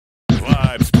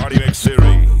Vybz Party Mix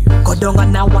Series. Go down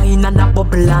and a wine and a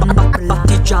bubble and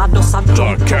Batty jar does a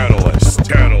jump. The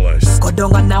Catalyst. Go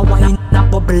down and a wine and a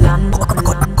bubble and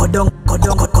Go down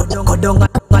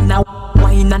and a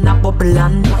wine and a bubble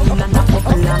and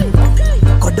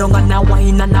Go down and a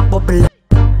wine and a bubble.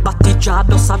 Batty jar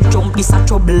does a jump, this a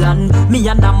trouble and me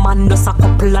and a man does a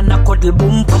couple and a cuddle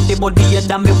boom. Pan the body and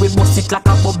me we bust it like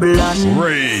a bubble and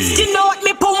Raey. Skin out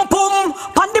me pum pum.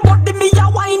 Pan the body me a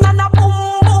wine and a boom.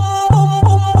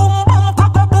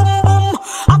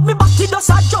 Me body does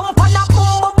a jump and a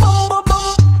boom, boom, boom,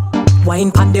 boom.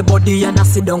 Wine pan the body and a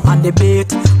sit down pan the bait.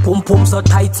 Pum pum so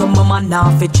tight so my man now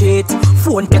fi cheat.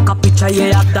 Phone take a picture,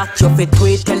 yeah that you fi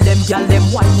tweet. Tell them gyal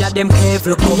them wine ya them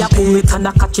careful. Me a pull it and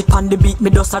a catch it pan the beat.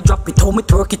 Me does a drop it. How me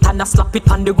twerk it and a slap it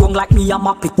pan the ground like me a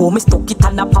map it. How me stuck it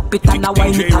and a pop it and a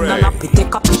wine it and a lap it.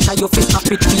 Take a picture, you fi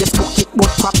snap it, Facebook it but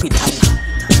crap it and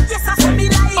yes I say me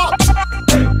like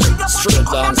Straight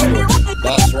dancehall,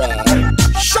 that's right.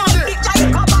 Shut it.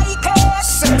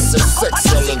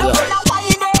 Sexy, Olivia.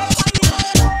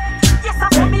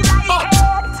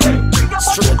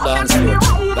 Straight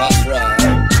dancehall, that's right.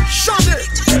 Shut it.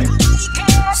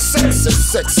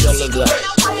 Sexy, Olivia.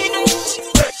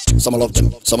 Some love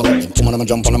them, woman I'ma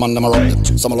jump on them and them a rock them.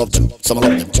 Some love them,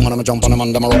 woman I'ma jump on them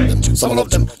and them a rock them. Some love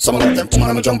them, woman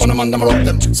I'ma jump on them and them a rock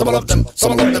them. Some love them.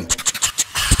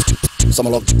 Some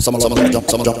love, jump, woman on them and some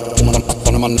love, woman I'ma jump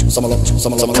on them and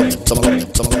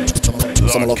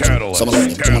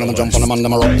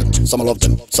them a rock them. Some love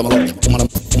them, woman,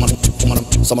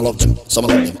 some love them,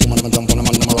 woman I'ma jump on them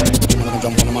and them a rock them. Woman I'ma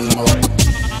jump on them and them a rock them.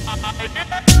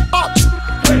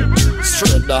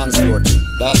 Straight dance floor,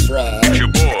 that's right. It's your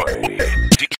boy,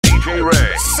 DJ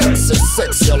Raey.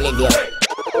 Sexy Olivia.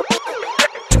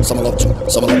 Some love them,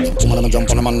 woman I'ma jump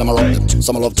on them and them a rock them.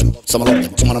 Some love them,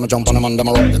 woman I'ma jump on them and them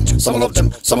a rock them. Some love them,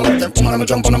 woman I'ma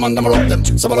jump on them and them a rock them.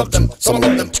 Some love them.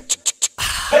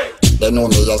 They know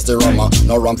me as the rammer,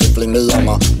 no ram fi fling me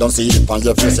hammer. Don't see it on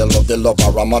your face, you love the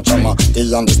lover, rama drama. The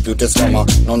undisputed slammer,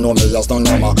 no know me as no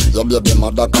yammer. Your baby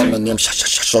mother call me name, she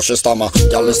stammer.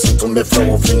 Y'all listen to me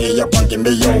flow, fling it up and give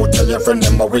me yo. Tell your friend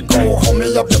them where we go, hold me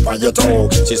up on your toe.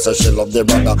 She says she love the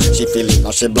brother, she feel it now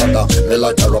she bladder. Me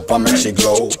light her up and make she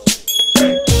glow.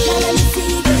 Let me see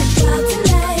you get wild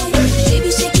tonight. Baby,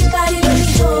 shake your body, let me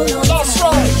hold on. That's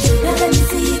right. Now let me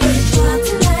see you get wild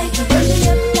tonight. Run me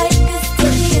up like this till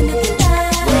the end of the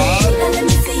night. Now let me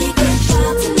see you get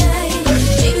wild tonight.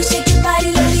 Baby, shake your body,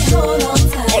 let me hold on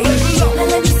tight. Now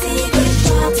let me see you get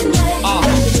wild tonight.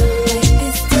 Run me up like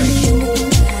this till the end of the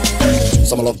night.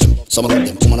 Some love them,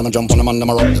 woman I'ma jump on them and them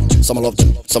a rock them. Some love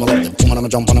them, woman I'ma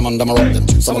jump on them and them a rock them.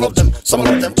 Some love them,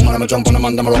 woman I'ma jump on them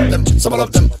and them a rock them. Some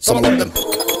love them.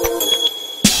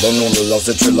 Don't know me as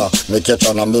a thriller, me catch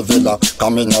on a me villa.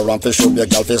 Coming around for show, be a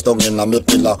girl face down in a me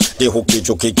pillar. The hooky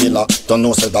jokey killer, don't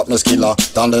know say that me skiller.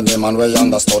 Down the name and we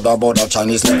understood about a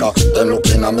Chinese liquor. Them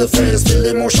looking at me face, feel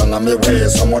emotion on me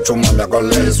waist. So much woman me go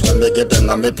lace when me get them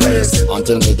at me place.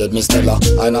 Until me dead me stiller,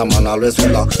 I know man always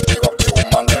willer. Pick up the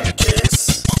woman them case.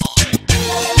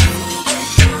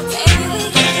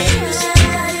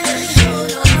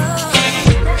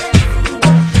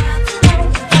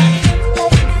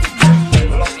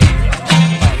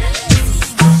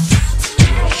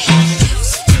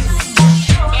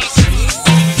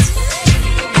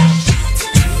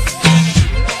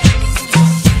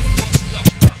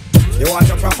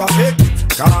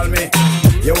 Call me.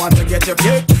 You want to get your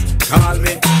kicks? Call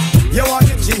me. You want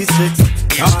your cheese sticks?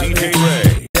 Call me. DJ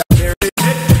Raey.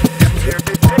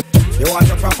 You want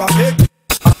a proper pick?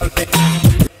 Call me.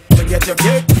 To get your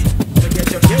kicks?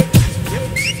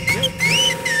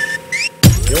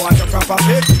 You want a proper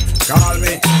pick? Call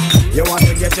me. You want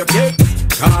to get your kicks?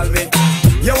 Call me.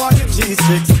 You want your cheese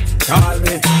sticks? Call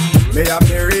me. Me have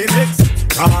the remix?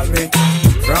 Call me.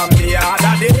 From the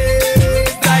other day,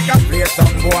 like I play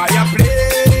some boy I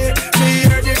play. Me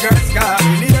hear the girls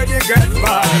calling, hear the girls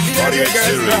calling, hear the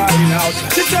girls crying out.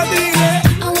 She said me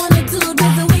I wanna do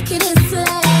with the wickedest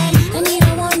slang. I need a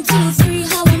 1, 2, 3,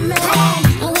 how a man. I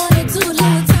wanna do it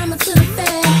whole time to the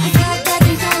fan. I got back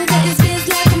and come get his biz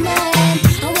like a man.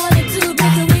 I wanna do with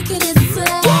the wickedest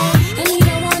slang. I need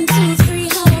a 1, 2, 3,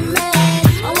 how a man.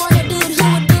 I wanna do it who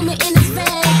would do me in his van.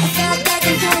 I got back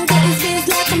and come get his biz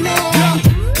like a man.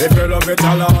 if you love it,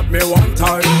 allow me one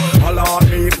time. Allow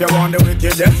me if you want the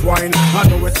wickedest wine. I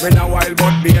know it's been a while,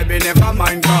 but baby, never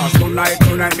mind. Cause tonight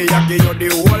me I give you the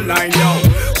whole line, yo.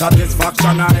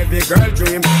 Satisfaction a every girl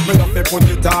dream. Me love to put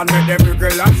it on, make every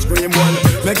girl and scream. Well,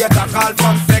 me get a call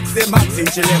from sexy Maxine.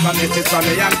 She never misses from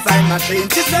me and sign machine.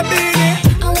 She said, baby,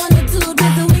 I wanna do it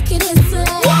with the wickedest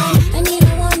slang. I need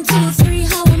a 1, 2, 3,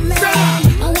 how a man.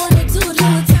 I wanna do it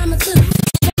whole time until the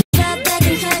got back and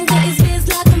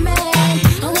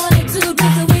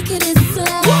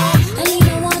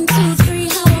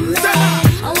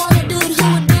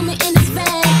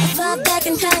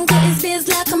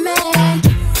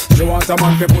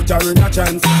man fi put her in a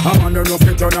chance. A man don't know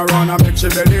fi turn around and make she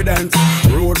belly dance.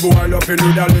 Road boy loving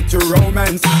with a little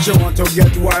romance. She want to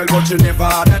get wild but she never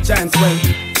had a chance. Well,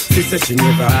 she said she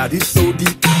never had it so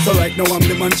deep. So right now I'm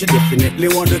the man she definitely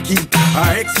wanna keep.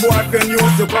 Her ex-boyfriend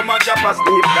used to come and drop her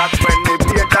sleep. That's when the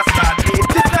beat start deep.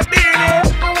 This the beat.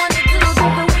 I wanna do the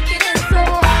wicked and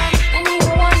slow. And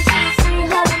even one chance to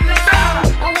hold me.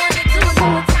 I wanna do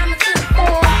the time to the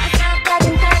floor. I can't back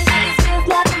and down, it feels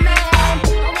like a man.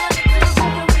 I wanna do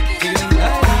the wicked and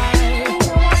slow. And even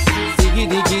one chance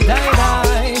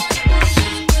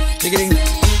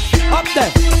to up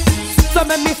there. So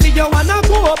make me see you wanna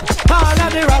go up. All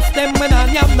of the rest them when I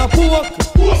am no pork.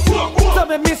 So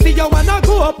make me see you wanna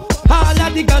go up. All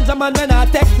of the ganja man when I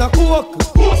take no coke.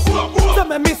 So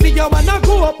make me see you wanna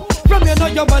go up. From you know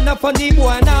you wanna funny boy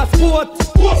and a sport.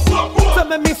 So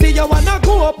make me see you wanna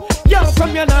go up. Yo,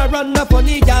 from you know run a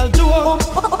funny gal joke.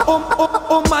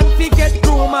 Man fi get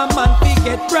groom and man fi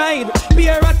get pride. Be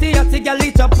a ratty gal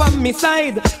it up on me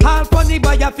side. All funny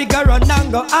boy a figure run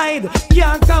and go hide.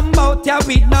 Can't come out ya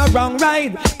with no wrong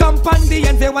ride. Come on the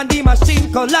end when the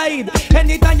machine collide.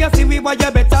 Anytime you see we boy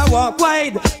you better walk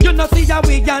wide. You know see ya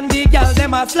we and the gal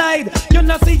them a slide. You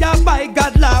know see ya by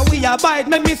God law we abide.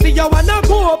 Make me see you wanna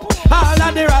go up. All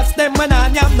of the rest them when I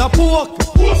am no pork.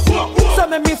 So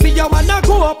make me see you wanna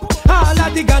go up. All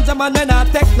of the ganja man when I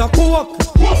take no coke.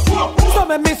 So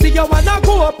make me see you wanna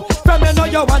go up. From you know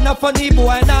you wanna funny boy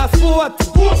and a sport.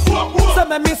 So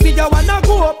make me see you wanna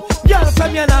go up. Girl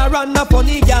from you know run a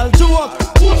funny girl joke.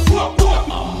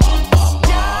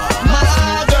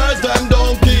 My girls them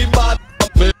don't keep bad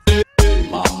me.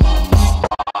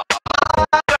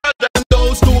 Them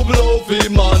don't stoop low for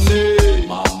money.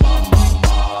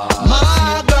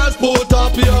 My girls put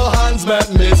up your hands, let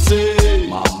me see.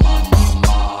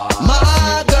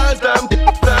 My girls them.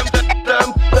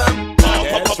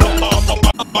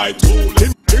 My tool.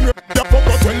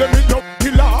 Tell them it no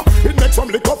killer. It makes some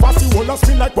liquor fast, you wanna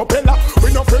spin like propeller.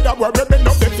 We no afraid of where we bend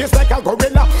up them face like a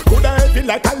gorilla. Coulda heavy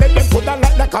like a lead, them coulda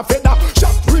light like a feather.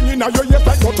 Shot ringing out your ears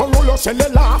like Motorola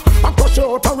cellular. I crush you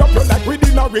out and wrap you like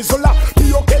within a Rizola.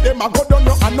 Be okay, them a go down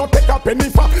you and not take a penny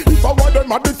for. If I want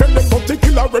them a defend them, don't think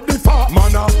killer ready for.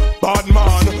 Man a bad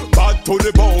man, bad to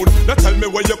the bone. Now tell me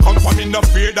where you come from, in the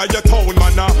fear that you town.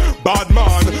 Man a bad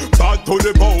man, bad to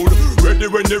the bone. Ready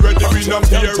when you ready, we not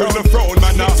fear in the throne.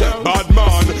 Man a bad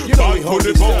man, bad to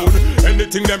the bone.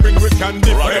 Anything them bring we can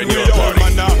defend we own.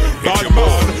 Man a bad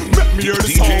man, let me hear the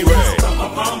sound.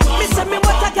 Me say me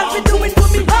what I can be doing for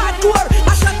me hardcore.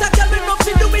 I shot a girl me not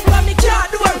fi do it for me car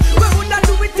door. Where would I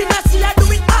do it in a sea? I do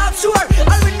it offshore.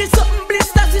 Already something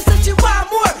blister, she said she want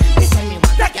more. Me say me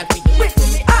what I can be doing for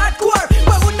me hardcore.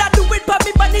 Where would I do it for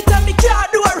me bonnet and me car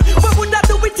door? Where would I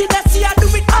do it in a sea? I do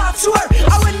it offshore.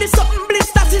 Already something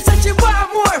blister, she said she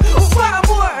want more. Want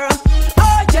more.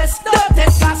 Oh yes, don't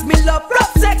test cause me love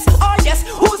rough sex. Oh yes,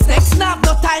 who's next? Now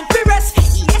no time for rest.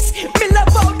 Yes, me love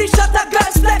how the shot a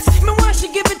girl's flex. Me want she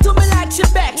give it to me like she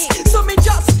begs. So me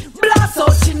just blast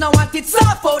out. She know want it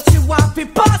soft out. She want to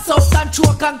pass out and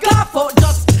choke and cough out.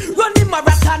 Just run the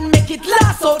marathon, make it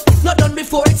last out. Not done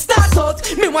before it start out.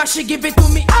 Me want she give it to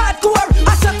me hardcore.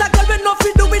 I shot a girl when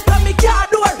nothing do it from me car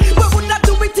door. Where would I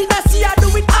do it in a sea? I do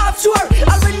it offshore.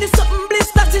 Already something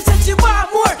blister, she said she want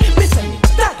more. Me say me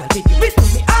that girl give it to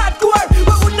me hardcore.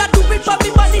 Where would I do it from me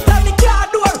bonnet and me car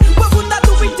door? Where would I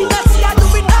do it in a sea? I do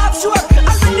it offshore.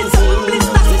 Already something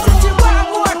blister, she said she want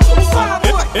more. Want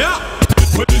more. Yeah.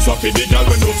 But this up in the girl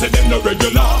when you say them no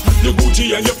regular. You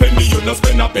Gucci and your Fendi, you no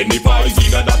spend a penny for. It's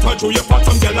either that or through your fat,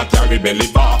 some girl a carry belly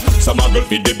bar. Some a girl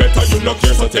feed the better, you no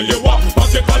care, so tell you what.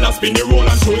 Pass your collar, spin your roll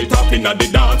and show it up in the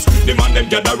dance. The man them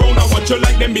gather round and watch you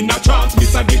like them in a trance.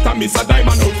 Miss a glitter, miss a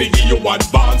diamond, no figure you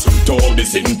advance. To all the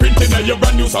sitting printing and your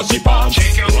brand new so she pants.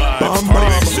 Bam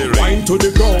bam, wine to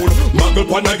the ground. Muggle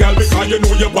pon a girl because you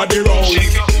know your body round.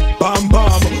 Bam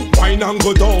bam, wine and go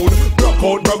down. Broke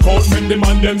out, make the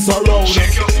man them surround.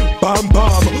 Bam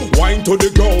bam, wine to the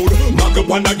ground. Muggle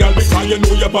pon a girl because you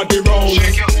know your body round.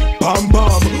 Bam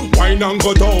bam, wine and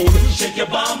go down. Shake your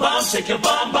bam bam, shake your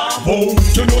bam bam. Oh,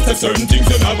 you know say certain things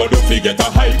you never do forget a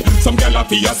hype. Some girl a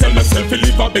fear sell themself to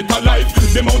live a better life.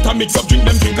 Them out a mix up drink,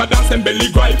 them drink a dance, them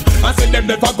belly gripe. I say them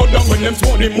never go down when them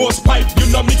smoke the most pipe. You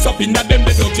no mix up in that them,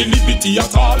 they don't liberty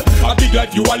at all. A big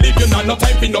life you a live, you not no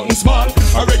time for nothing small.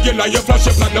 A regular you flash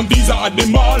up like them visa at the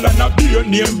mall. And a beer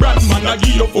name brand man a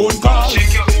give your phone call.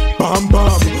 Bam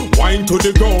bam, wine to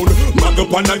the ground. Mag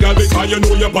up on a girl because you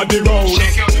know your body round.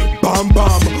 Bam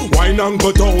bam, wine and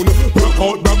go down.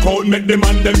 Broke out, make the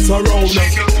man them surround.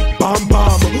 Bam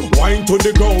bam, wine to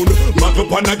the ground. Mag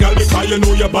up on a gal because you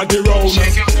know your body round.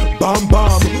 Bam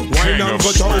bam, wine King and of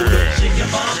go down.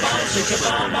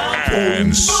 Spin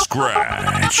and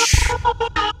scratch.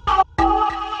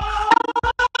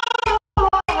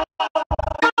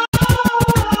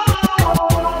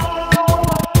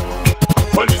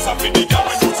 Police up in the car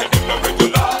and you say them not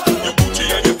regular. You Gucci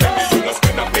and you Fendi, you no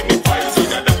spend up in the files. You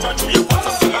got that to your pants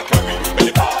and still a carry in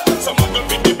the bar. Some of them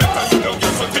in the better, you don't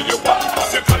get until you walk.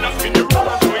 You cannot spin the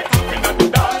road, so it's up in the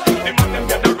dark. The man them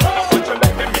get a run, I want you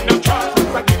like them in a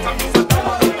trance. I get a miss a time,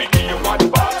 I don't think you want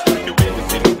back. The way you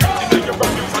see the pretty, now you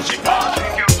run you for she car.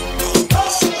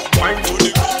 Wine to the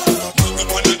ground, look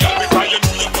up on the girl because you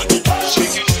know your body.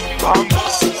 Shake it, bam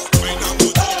bam, wine and go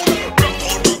down. Rock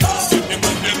out, get the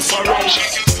man them surround.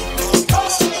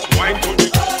 Wine to the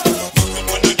ground, look up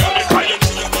on the girl because you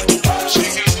know your body.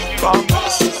 Shake it, bam bam,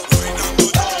 wine and go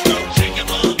down. Shake it,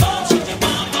 bam bam, shake it,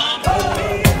 bam bam.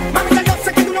 Mamita, yo sé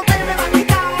que tú no te me vas a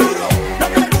quitar. Lo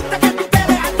que me gusta es que tú te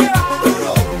dejas llevar.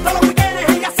 Todos los weekends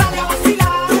ella sale a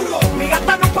vacilar. Mi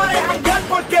gata no para de janguear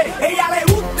porque ella le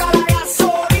gusta la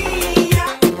gasolina.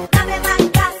 Dame más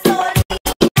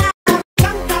gasolina,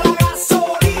 Canta la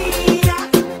gasolina.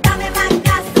 dame más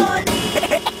gasolina,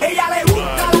 Ella le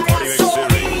gusta la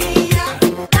gasolina.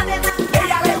 dame más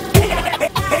Ella le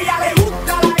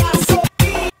gusta la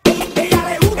gasolina. Ella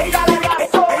le gusta la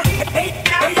gasolina.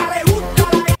 Ella le gusta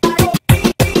la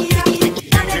gasolina.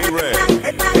 DJ Raey.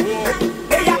 DJ Raey.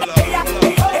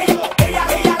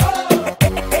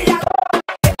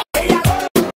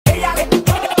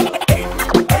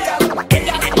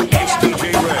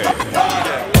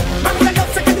 Mamita, yo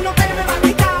sé que tú no te me vas a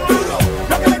quitar.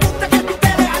 Lo que me gusta es que tú te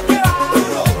dejas llevar.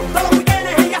 Todos los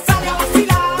weekends ella sale a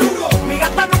vacilar. Mi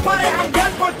gata no para de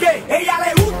janguear porque ella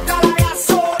le gusta la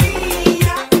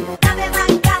gasolina. dame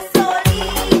más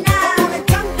gasolina, Como le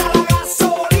encanta la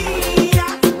gasolina.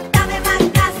 dame más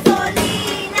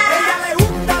gasolina, Ella le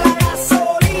gusta la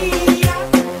gasolina.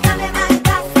 dame más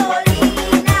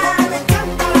gasolina, Como le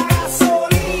encanta la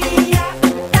gasolina.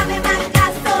 dame más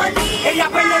gasolina. Ella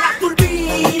prende la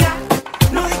turbina,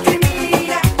 no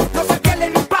discrimina, no se pierde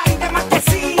en un país de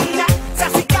marquesina. Se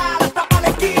acicala hasta pa' la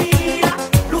esquina,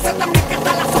 luce también que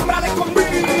está la sombra de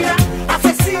combina.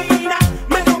 Asesina,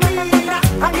 me domina,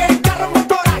 ande el carro,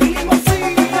 motora y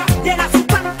limosina. Llena su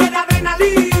tanque de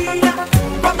adrenalina,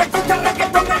 cuando escucha el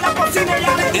reggaetón en la cocina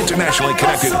ella le gusta Internationally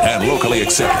connected and locally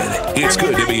accepted. It's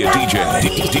good to be a DJ.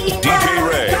 DJ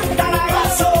Raey. Canta la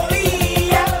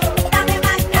gasolina, Dame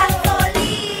más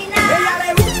gasolina, ella le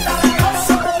gusta la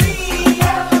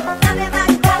gasolina. dame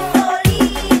más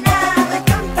gasolina, Le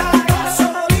canta la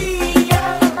gasolina.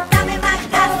 dame más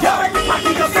gasolina.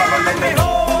 Aquí no somos los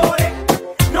mejores,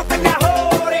 no te me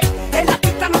ajores. En la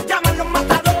pista nos llaman los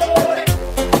matadores.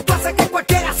 Tú haces que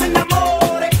cualquiera se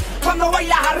enamore cuando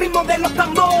bailas al ritmo de los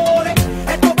tambores.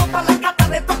 Esto va para las gatas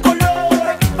de estos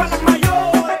colores, para las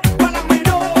mayores, para las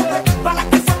menores, para las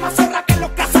que son más zorras que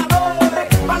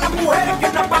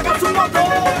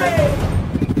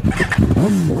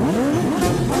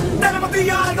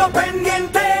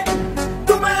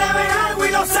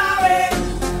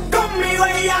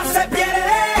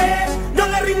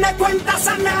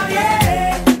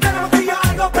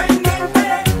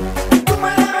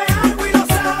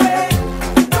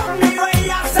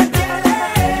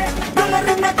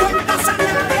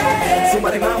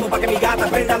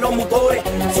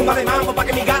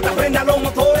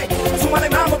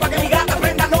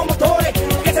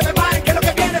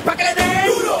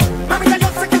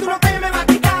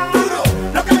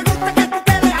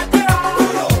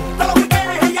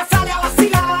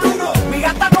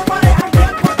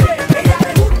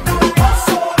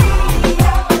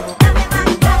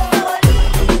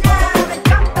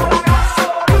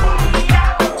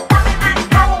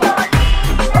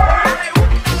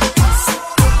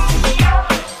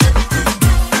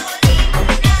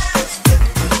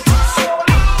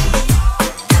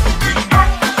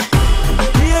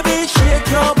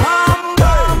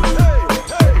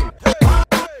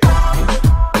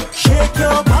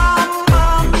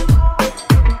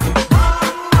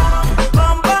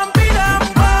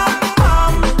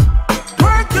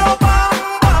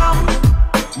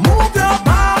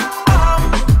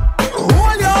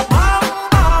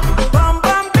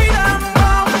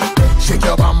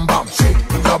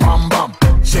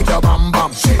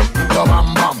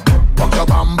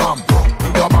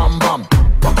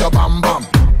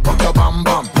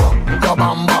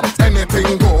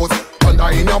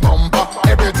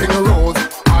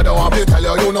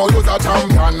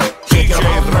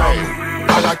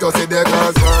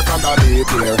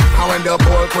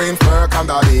queen work on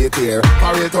the beat here.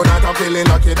 For real tonight I'm feeling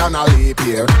lucky than a leap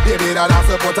year. Baby that has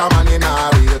to put a man in a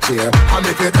wheelchair. And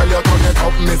if you tell you turn it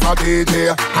up, Mr.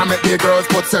 DJ, I make the girls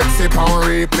put sexy pound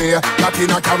replay.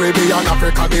 Latina, Caribbean,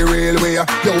 Africa the real way.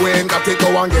 You ain't got it,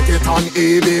 go and get it on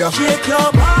eBay. Shake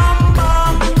your bum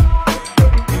bum,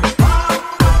 bum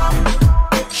bum.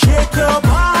 Shake your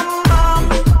bum bum,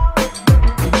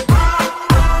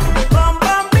 bum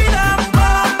bum bidam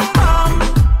bum bum.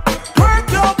 Work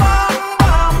your bum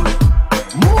bum,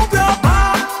 move your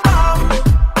bum bum,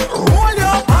 roll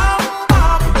your bum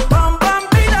bum, bum bum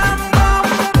bidam bum.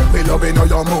 We love it how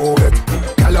you move it.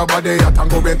 Tell your body hot and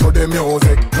go into the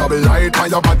music. Double light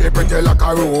and your body pretty like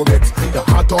a Rubik's. You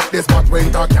hot up this spot,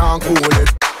 winter can't cool it.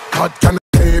 What can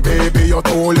I say, baby, you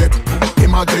told it.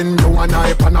 Imagine you and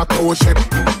I on a cruise ship.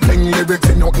 Sing lyrics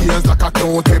in your ears like a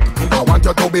Q-tip. I want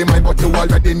you to be mine, but you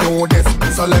already know this.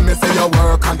 So let me see your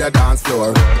work on the dance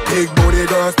floor. Big booty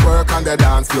girls work on the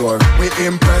dance floor. We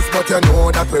impressed, but you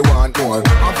know that we want more.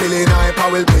 I'm feeling hype,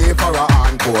 I will pay for a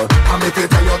encore. And if you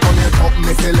tell you turn it up,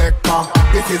 me selector.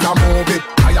 This is a movie,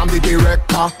 I am the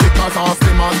director. Because I'm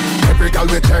slim man, every girl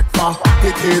we check for.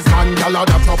 It is man, girl,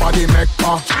 that's nobody make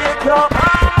for. Shake your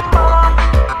bum bum,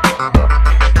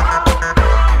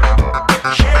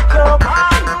 shake your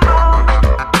bum bum,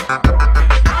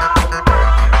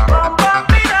 bum bum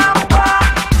bidam bum.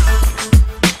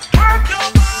 Work your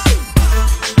bum,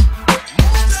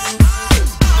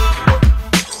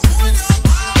 move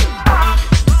your bum.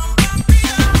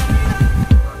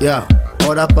 Yeah,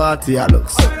 how the party I look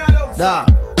so. Da,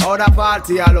 how the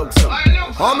party I look so.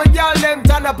 How my girl them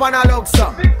turn up and I look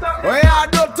so. What you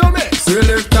do to me?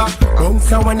 Selector,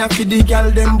 bounce when I feed the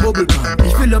girl them bubble pan.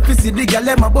 If you love to see the girl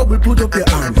them a bubble, put up your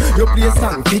hand. You play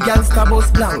song, the girl star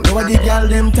blank. Now the girl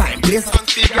them time, play song,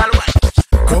 the girl what?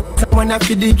 Bounce when I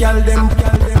feed the girl them.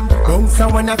 Bounce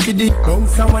when I feed the,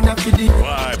 bounce when I feed the.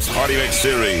 Vybz Party Mix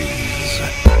Series.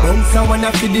 Bounce when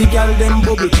I feed the girl them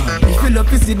bubble pan. If you love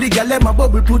to see the girl them a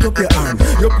bubble, put up your hand.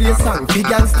 You play song, the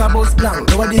girl star blank.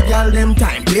 Now the girl them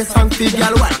time, play song, the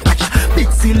girl what? Big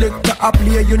selector a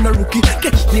play, you no rookie.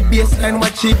 Catch the baseline,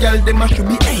 watch the girl them a should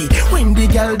be. Hey, when the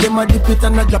girl them a dip it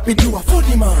and a drop it, you a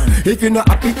funny man. If you not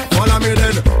happy, follow me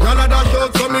then. Y'all a dash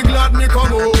out, so me glad me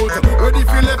come out. Ready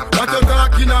for left, what you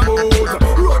talking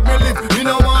about? Road me live, me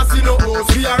no want see no house.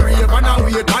 We a rave and a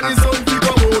wait, and the sun to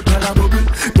come out. Gyal a bubble,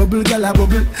 bubble gyal a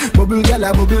bubble, bubble gyal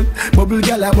a bubble, bubble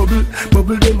gyal a bubble,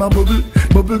 bubble dem a bubble,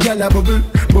 bubble gyal a bubble,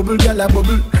 bubble gyal a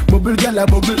bubble, bubble gyal a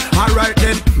bubble. Alright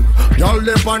then. Y'all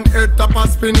live on head top a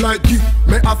spin like it.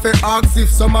 Me have to ask if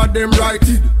some of them right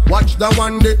it. Watch the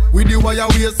one day with the wire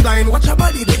waistline. Watch your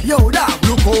body there, yo dog.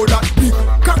 Look how that big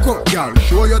cock up, y'all.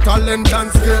 Show your talent and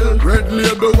skill. Red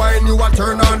label wine, you a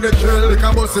turn on the chill. Like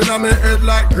a bus in my head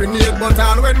like grenade. But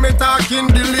all when me talking,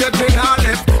 delayed me not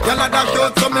left. Y'all a dash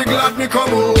out, so me glad me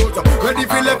come out. Ready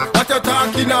for left, what you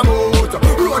talking about?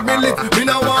 Road me lit, me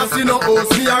no want see no house.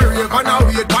 Me a rave and a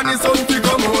wait, and the sun to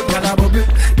come out. Y'all a bubble,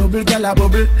 bubble gyal a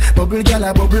bubble. Bubble gyal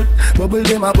a bubble, bubble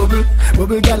dem a bubble,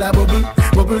 bubble gyal a bubble,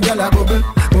 bubble gyal a bubble,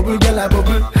 bubble gyal a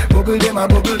bubble, bubble dem a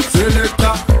bubble.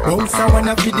 Selector, bounce when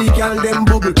I feed the gyal them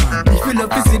bubble pan. If you love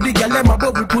to see the gyal them a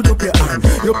bubble, put up your hand.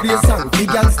 You play song, the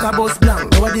gyal star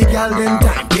blank. Now the gyal them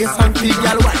time, play song, the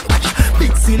gyal white.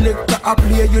 Big selector a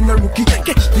play, you no rookie.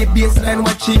 Catch the baseline,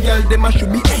 watch the gyal them a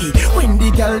should be. Hey, when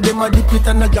the gyal them a dip it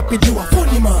and a drop it, you a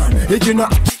funny man. If you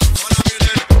not.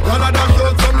 Y'all a dash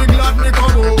out, so me glad me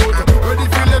come out. Ready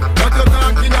for left, what you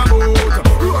talking about?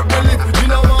 Road me live, me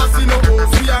no want see no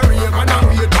house. We a rave and a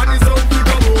wait, and the sun to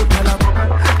come out. Gyal a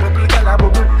bubble, gyal a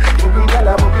bubble, bubble gyal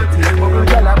a bubble, bubble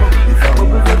gyal a bubble.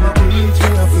 Bubble gyal a beach, me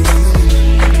a feel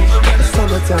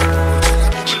summertime.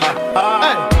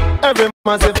 Hey, every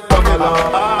massive come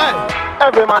along. Hey,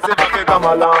 every massive come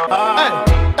along. Hey,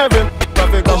 every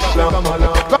massive come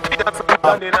along.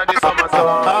 Come in the summer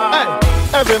sun. Hey.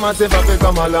 Every massive have to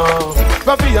come along.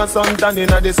 Go for your sun tan in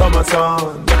the summer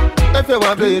sun. If you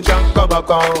want bleach and go back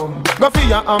home, go for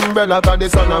your umbrella cause the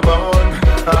sun a burn.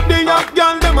 The young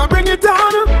girl them a bring it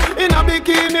on. In a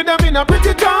bikini them in a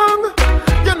pretty tongue.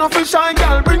 You know for shy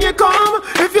girl bring it come.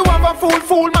 If you have a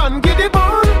fool man get it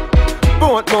on.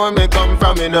 Both more may come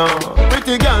from me now.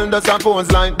 Pretty girl does a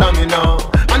pose like dummy you know.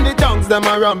 And the tongues them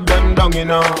a rub them down you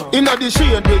know. In a the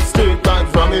shade with straight vibes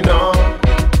from me now.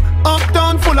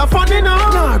 Uptown full of fun, you know.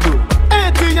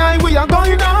 ATI we are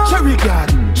going now. Cherry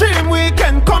Garden, Dream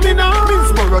Weekend coming now.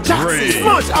 Minsboro, Jackson,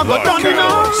 Smudge, I got done, you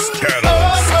know.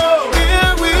 Oh,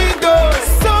 here we go.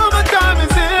 Summertime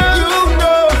is here, you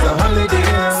know. It's a holiday.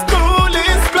 School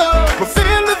is closed, but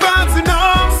feel the vibes, you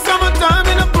know. Summertime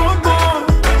in a Brooklyn,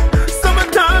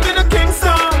 summertime in a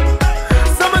Kingston,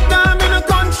 summertime in a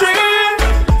country,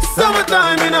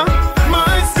 summertime in a know,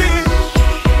 my speed.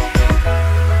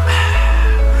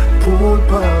 Pool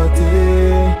party.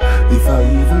 If I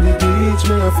even the beach,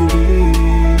 me have to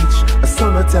reach a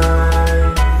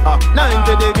summertime.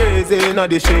 90 degrees in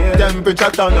the shade,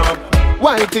 temperature turn up.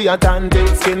 Whitey a tan till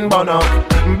skin burn up.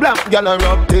 Black gal a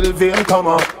rub till vein come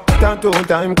up. Tattoo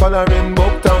time coloring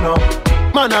book turn up.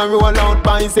 Man a roll out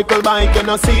bicycle bike you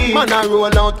no see. Man a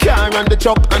roll out car and the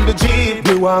truck and the jeep.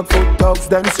 We walk foot dogs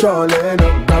them strolling.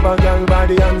 Grab a gal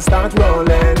body and start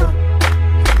rolling.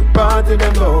 Party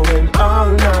them going all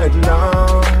night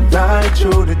long, right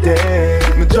through the day.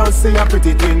 Me just see a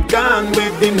pretty twin gone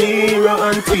with De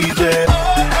Niro and TJ.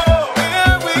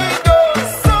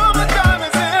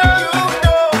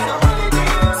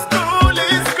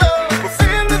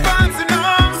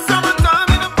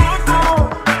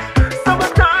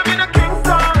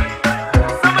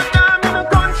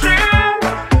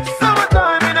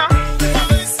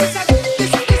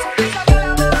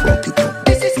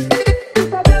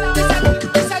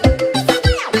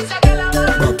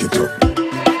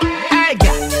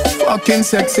 Fucking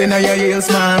sexy now your heels,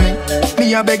 mommy.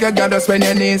 Me a beg a God to spend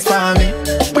your knees for me.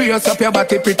 Brace up your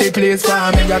body, pretty please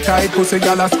for me. Your tight pussy,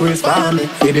 girl a squeeze for me.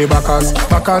 For the backers,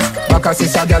 backers, backers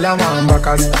is a girl a man.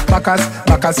 Backers, backers,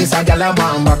 backers is a girl a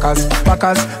man. Backers,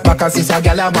 backers, backers is a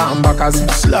girl a man. Backers,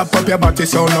 slap up your body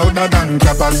so louder than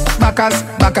clappers. Backers,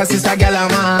 backers is a girl a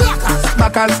man.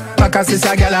 Backers, backers is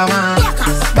a girl a man.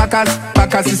 Backers,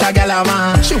 backers is a girl a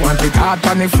man. She want it hard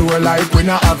on the floor like we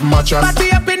not have mattress.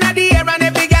 Body up in the air and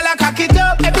every girl a cock it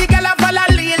up. Every girl a follow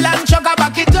lean and chug a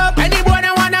back it up. Any boy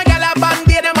that want a girl a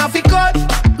band-aid them have to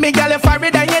cut. Me girl a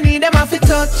forehead and you need them have to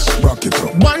touch. Rock it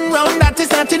up. One round that is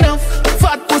not enough.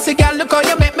 Fat pussy girl look how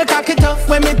you make me cock it up.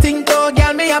 When me think oh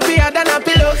girl me happier than a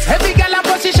pillow. Every girl a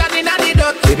position in a the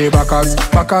dot. See the backers,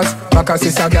 backers, backers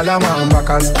is a girl a man.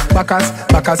 Backers, backers,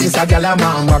 backers is a girl a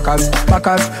man. Backers,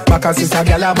 backers, backers is a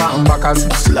girl a man. Backers,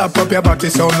 slap up your body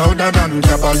so louder than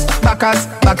clappers. Backers,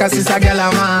 backers is a girl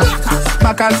a man.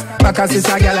 Backers, backers is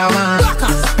a girl a man.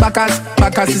 Backers,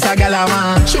 backers is a girl a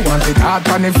man. She want it hard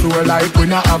on the floor like we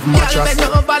not have mattress.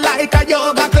 Girl bend over like a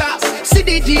yoga class. See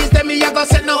the G's them me a go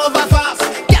send over fast.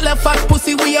 Girl a fat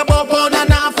pussy we a bow pound and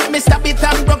half. Me stab it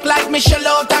and broke like Michelle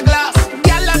out a glass.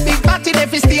 Girl a big body they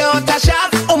fi stay out a shot.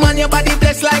 Oh man your body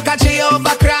blessed like a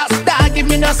Jehovah cross. Dog give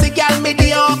me no see girl me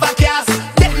the overcast.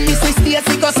 Then me see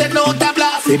Stacy go send out a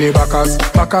blast. See the backers,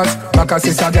 backers, backers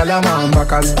is a girl a man.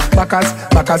 Backers, backers,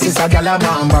 backers is a girl a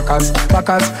man. Backers,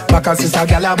 backers, backers is a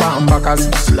girl a man. Backers,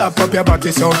 slap up your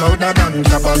body so louder than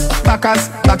clappers. Backers,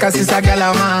 backers is a girl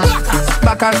a man.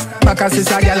 Backers, backers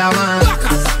is a girl a man.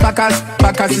 Backers,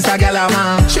 backers is a girl a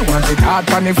man. She want it hard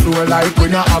on the floor like we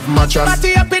not have mattress.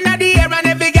 Body up in the air and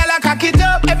every girl a cock it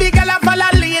up. Every girl a follow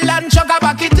lean and chug a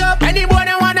back it up. Any boy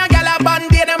that want a girl a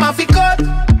band-aid them have to cut.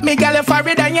 Me girl a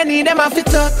forehead and you need them have to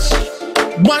touch.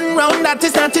 One round that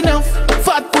is not enough.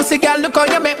 Fat pussy girl look how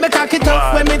you make me cock it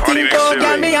up. When me think oh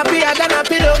girl me happier than a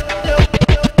pillow.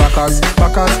 Backers,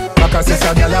 backers, backers is a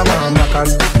girl a man.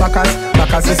 Backers, backers,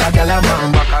 backers is a girl a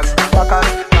man. Backers, backers,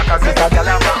 backers is a girl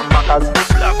a man. Backers,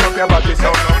 slap up your body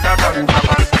so louder than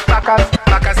clappers. Backers,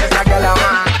 backers is a girl a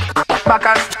man.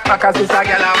 Backers, backers is a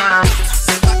girl a man.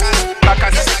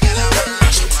 Backers is a girl a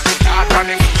man.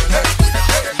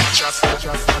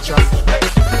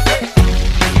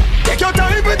 Take your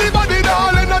time with the body,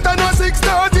 darling, not on a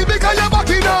 6:30 because you're back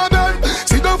in our bed.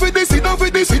 Sit down with this, sit down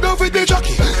with this, sit down with the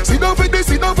jockey. Sit down with this,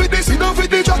 sit down with this, sit down with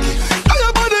the jockey. And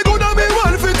your body good and me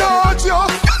want to touch you.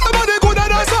 Your body good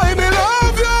and that's why me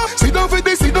love you. Sit down with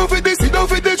this, sit down with this, sit down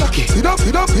with the jockey. Sit down,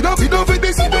 sit down, sit down, sit down with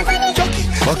this, sit down with the jockey.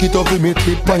 Back it up with me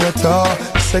tip on your tar.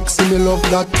 Sexy me love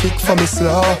that kick for me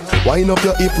slaw. Wind up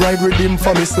your hip ride Riddim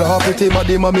for me slaw. Pretty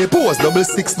body ma me pose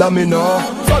 6 that me know.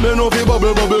 For me know fi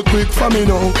bubble bubble quick for me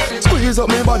now. Squeeze up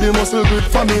me body muscle grip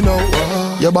for me now.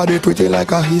 Your body pretty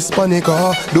like a Hispanic.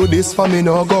 Do this for me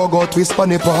now. Go go twist for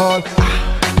me Paul.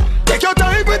 Take your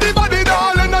time with the body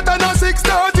darling. Not on a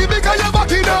 6:30 because you're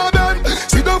back in our bed.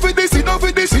 Sit down with this, sit down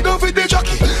with this, sit down with the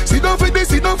jockey. Sit down with this,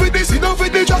 sit down with this, sit down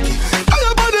with the jockey. And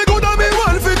your body good and me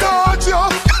want fi touch you.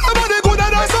 Your body good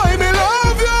and that's why me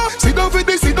love you. Sit down with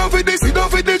this, sit down with this, sit down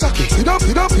with the jockey. Sit down,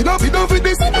 sit down, sit down, sit down with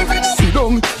this, sit down with this. Sit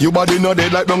down, your body not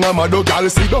dead like down a mad girl.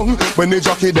 Sit down, when the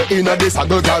jockey the inner the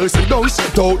saddle girl. Sit down,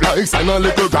 sit out like sand a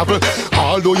little gravel.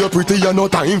 Although you're pretty, you no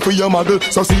time for your model.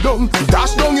 So sit down,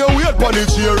 dash down your weight on the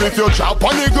chair. If you drop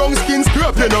on the ground, skin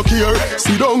scrape, you no care.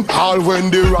 Sit down, all when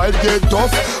the ride get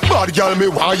tough. Bad girl, me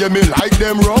why you me like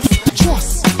them rough.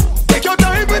 Just take your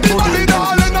time with the body,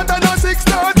 darling. Not on a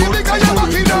 6:30 because you're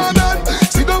back in our bed.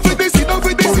 Sit down with this, sit down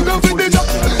with this, sit down with the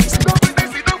jockey. Sit down with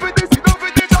this, sit down with this, sit down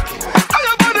with the jockey. And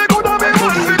your body good and me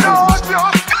want to touch you.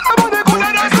 Your body good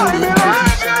and that's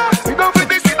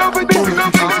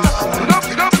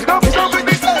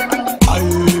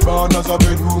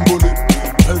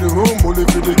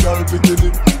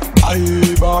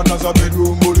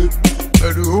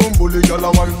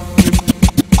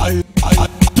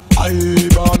I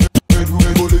born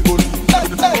bedroom bully.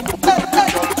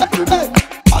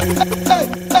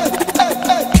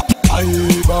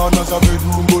 I born as a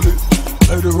bedroom bully.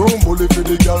 Bedroom bully for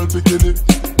the girl bikini.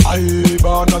 I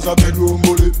born as a bedroom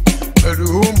bully.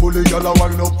 Bedroom bully, girl a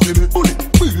wine up to me. Bully,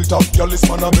 built up girl is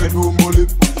man a bedroom bully.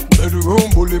 Bedroom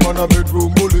bully, man a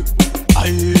bedroom bully.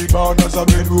 I born as a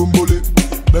bedroom bully.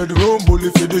 Bedroom bully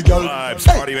for the girl. Vybz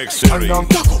Party Mix Series. And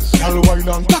cock up, girl wine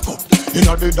and cock up.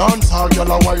 Inna the dance hall,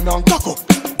 girl a wine and cock up.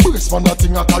 Brace man a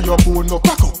thing a tie your bone no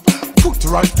crack up. Foot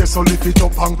right there so lift it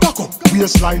up and cock up.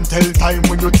 Waistline tell time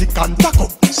when you tick and tack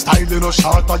up. Style in a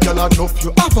short a girl enough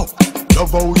you have up.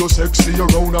 Love how you sexy, you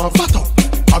round and fat up.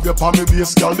 Have your palmy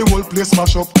base, girl, the whole place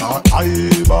mash up. I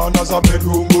born as a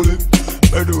bedroom bully.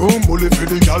 Bedroom bully for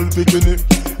the girl bikini.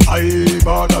 I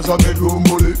born as a bedroom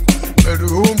bully.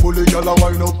 Bedroom bully, girl a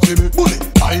wine up to me. Bully.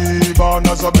 I born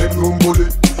as a bedroom bully.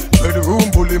 Bedroom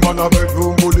bully, man a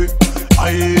bedroom bully.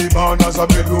 I born as a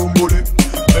bedroom bully.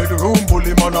 Bedroom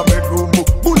bully, man a bedroom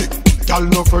bully. Girl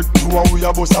no fret, you a we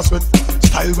a bust a sweat.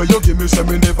 Style where you give me, say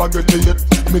me never get it yet.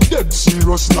 Me dead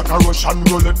serious like a Russian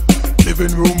roulette.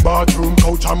 Living room, bathroom,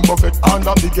 couch and buffet. And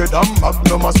a bigger than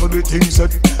Magnum, so the thing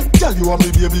said. Tell you a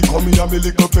me baby, come here, me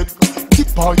little pet.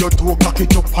 Tip on your toe, cock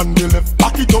it up on the left.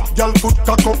 Back it up, girl, foot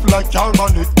cock up like your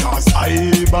bonnet. Cause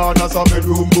I born as a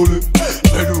bedroom bully.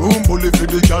 Bedroom bully for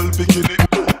the girl bikini.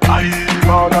 I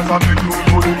born as a bedroom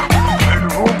bully.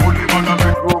 Bedroom bully, man a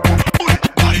bedroom bully.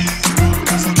 I born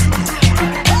as a bedroom bully.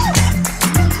 Born as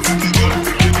a bedroom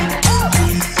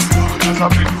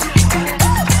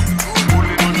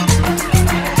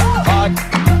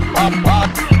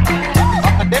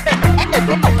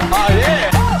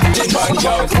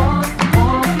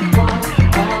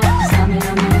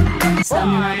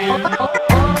bully.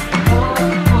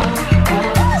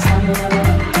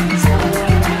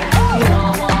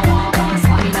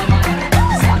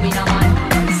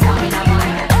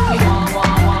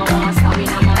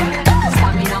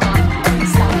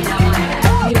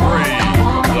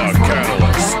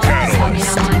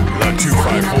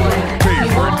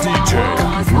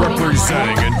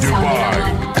 Representing in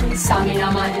Dubai. Stamina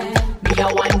man, be a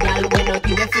one girl when no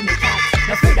give it for me cat.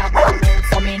 No afraid of one word,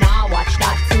 so me nah watch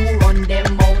that. Two run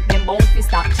them out fi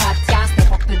stop chat. Can't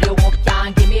step up to the hook,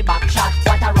 can't give me back shot.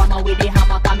 What a rammer with the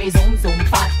hammer, can me zoom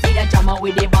fat. See the jammer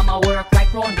with the bomber work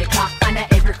right round the clock. And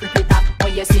every cricket tap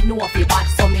when you see no fi bat.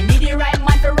 So me need the right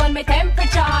man to run me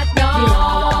temperature hot now. Me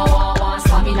want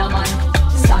stamina man,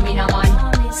 stamina man,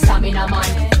 stamina man.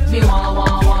 Me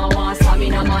want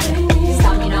stamina man.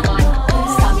 Stamina man,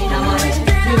 stamina man.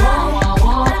 Me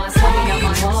want stamina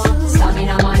man,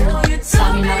 stamina man,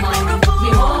 stamina man. Me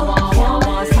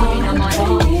want stamina man,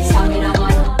 stamina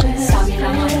man, stamina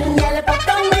man. Girl, if I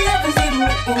don't believe it's even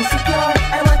insecure,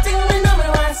 I want thing me know me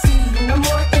want see you no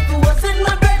more. If it wasn't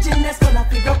my virgin, that's gonna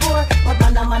figure poor. But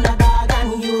man, I'm a dog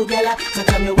and you, girl. So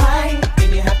tell me why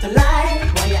did you have to lie?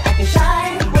 Why you acting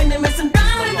shy when they messing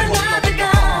down with another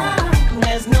guy?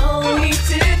 There's no need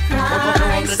to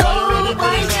cry. So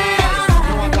why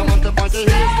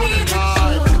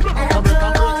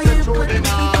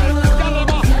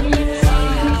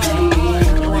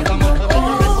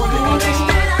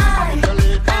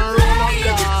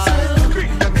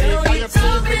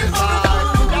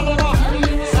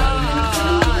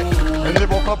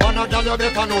you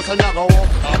better know so you go up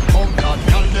and come down.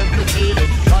 Tell them to feel it.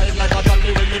 Ride like a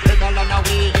dolly when you pedal and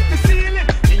away. The ceiling.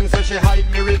 Things say she hide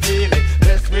me reveal it.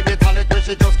 Blessed with the talent where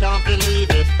she just can't believe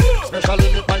it.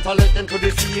 Especially the point I let them to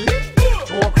the ceiling.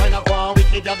 Joke kind of one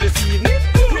wicked at this evening.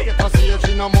 Great to see if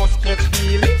she no must catch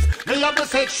feelings. They have the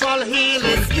sexual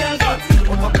healing.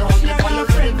 Put up your hands for your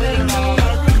friend there now.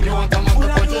 You want a man to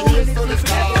put your heels to the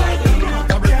sky. You want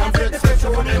to break and break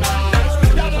sexual denial.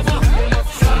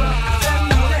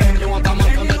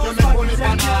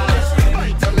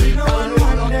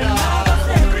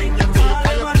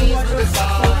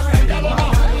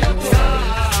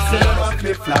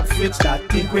 Flap switch that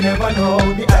think we never know.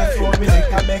 The eyes for me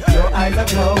like I make your eyes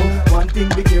aglow. One thing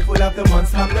be careful of the ones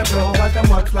slam the bro. Cause the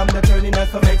ones slam the turning out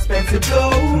some expensive blow.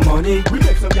 Money, we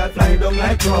make some girl fly down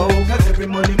like crow. Cause every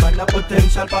money man a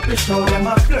potential papi show. Them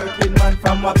a flirt with man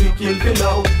from what we kill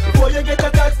below. Before you get to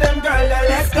touch them girl,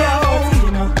 let's go.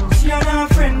 She and her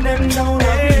friend them down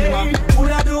hey.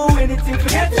 Woulda do anything to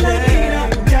get Latina.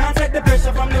 Can't take the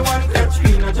pressure from the one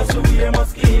Katrina. Just to wear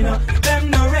Moschino.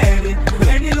 Them not ready.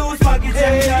 Any loose package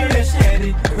them girl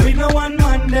shady. We no one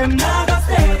man them not go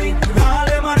steady. All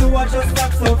them a do a just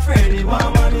act so Freddy.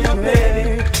 One money a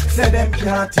petty. Say them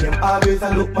can't tame, always a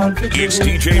look man for It's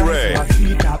DJ Raey,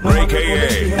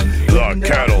 a.k.a. The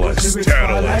Catalyst.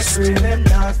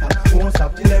 Won't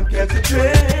stop till them catch the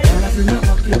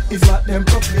train. Is what them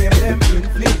proclaim, them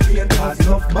inflict. Cause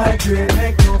enough migraine,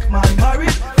 make enough man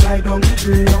married. Fly down the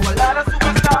drain. Now a lot of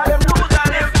superstars, them lose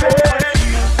and them fail.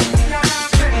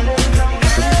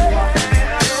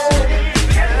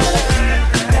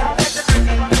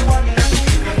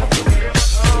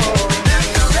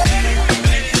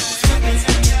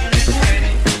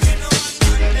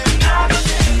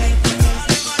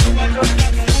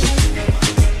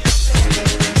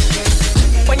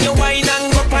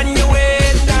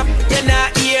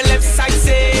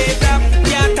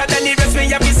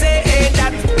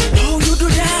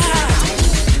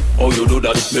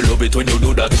 Me love it when you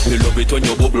do that. Me love it when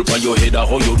you bubble on your head.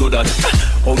 How you do that?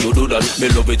 How you do that? Me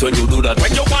love it when you do that.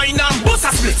 When you whine and bust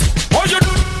a split. How you do?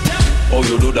 How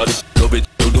you do that? Love it,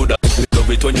 you do that. Me love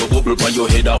it when you bubble on your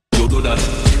head. How you do that?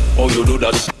 How you do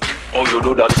that? How you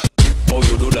do that? How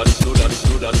you do that? Do that?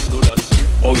 Do that? Do that?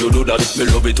 How you do that? Me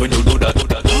love it when you do that. Do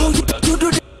that? How you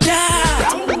do that?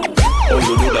 How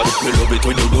you do that? Me love it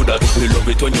when you do that. Me love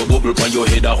it when you bubble on your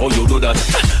head. How you do that?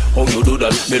 How you do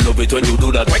that? Me love it when you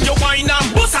do that. When you whine and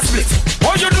bust a split.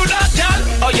 How you do that, girl?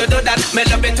 How you do that? Me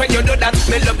love it when you do that.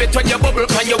 Me love it when you bubble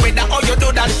on your head. How you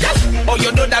do that, girl? How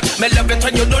you do that? Me love it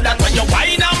when you do that. When you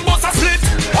whine and bust a split.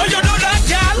 How you do that,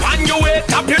 girl? On your way,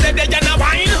 tap your leg and a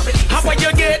wine. How when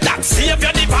you get that? See if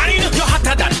you're divine. You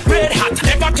hotter than red hot.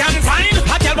 Never can find.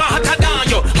 A girl was hotter than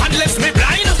you. Unless me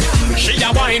blind. She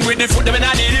a wine with the foot them in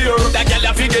the ear. That girl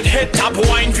a fi get head top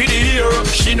wine for the ear.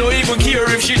 She no even care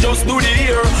if she just do the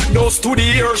ear. Just to the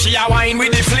ear, she a wine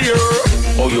with the flair.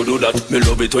 How you do that? Me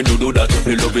love it when you do that.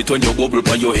 Me love it when you bubble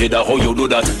on your head. How you do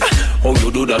that? How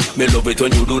you do that? Me love it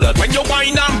when you do that. When you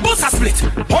wine and bust a split.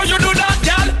 How you do that,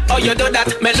 girl? How you do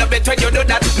that? Me love it when you do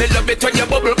that. Me love it when you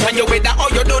bubble on your head. How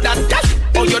you do that, girl?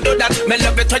 How you do that? Me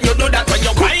love it when you do that. When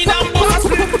you wine and bust a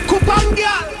split. Coupon,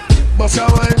 girl. Bust a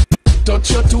wine, touch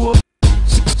your toe.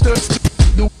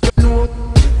 Do you know?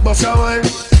 Bust a wine,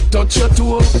 touch your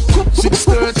toe.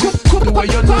 6:30, the way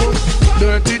you know.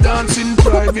 Dirty dancing,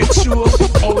 private show.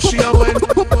 How she a wine?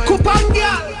 Coupon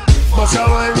girl. Bust a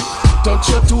wine, touch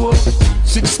your toe.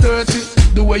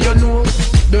 6:30, the way you know.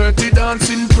 Dirty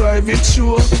dancing, private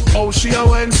show. How she a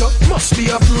wine? So must be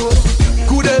a pro.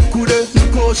 Coulda,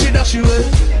 look how she dash you away.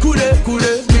 Coulda,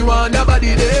 me want that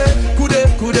body there. Coulda,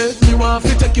 me want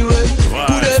to take you away.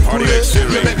 Coulda,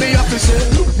 you make me happy say.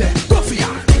 Look there, go for ya.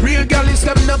 Real girl is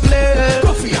them no play.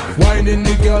 Go for ya. Whining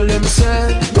the girl them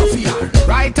say. Go for ya.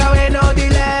 Right away no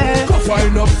delay. Go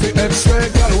find up the X-ray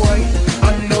girl wine.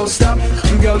 And no stop,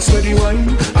 girl steady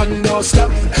wine. And no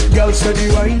stop, girl steady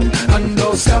wine. And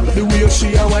no stop, the way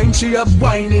she a wine, she a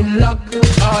whining lock.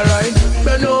 Alright,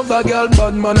 bend over girl,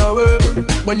 bad man a work.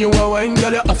 When you a wine,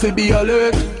 girl, you have to be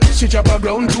alert. She chop a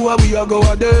ground to a we a go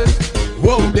a dirt.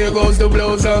 Whoa, there goes the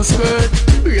blouse and skirt.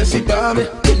 Brace it on me,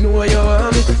 you know you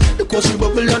want me. Because she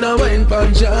bubble and a wine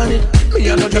pan Johnny. Me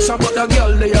a not just about a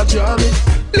girl, they a draw me.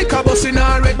 Lick a bus in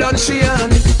her red and she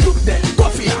on it. Look there, go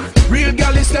for ya. Real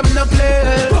girl is them no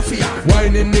play. Go for ya.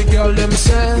 Whining the girl them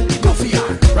say. Go for ya.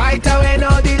 Right away no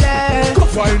delay. Go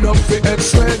find up the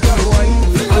X-ray girl wine.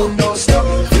 And don't stop,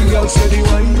 the girl steady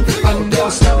wine. And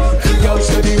don't stop, the girl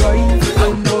steady wine.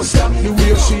 And don't stop, the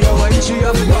way she a wine, she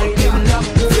a whining up.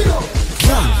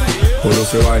 Who know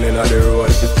fi whining on the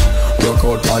road? Rock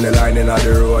out on the line in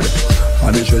the road.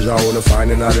 And the treasure I wanna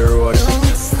find in the road.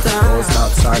 Don't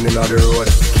stop signing on the road.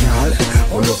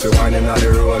 Who know fi whining on the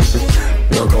road?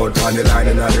 Rock out on the line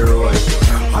in the road.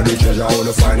 And the treasure I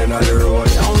wanna find in the road.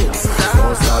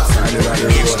 Don't stop signing on the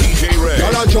road.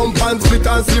 Y'all a jump and split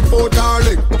and slip out her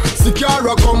leg.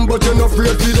 Secure come but you no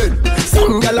afraid to dead.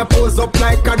 Some gyal a pose up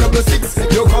like a 666.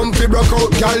 You come fi broke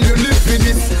out, gyal you live for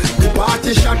this. The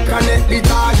party shot connect the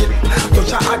target.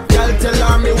 Touch a hot gyal tell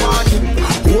her me want it.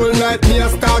 Whole night me a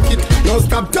stalk it. Now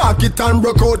stop talk it and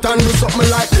broke out and do something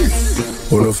like this.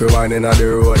 Who know fi whining on the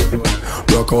road?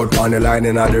 Broke out on the line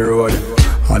in the road.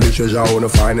 All the treasure I wanna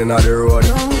find in the road.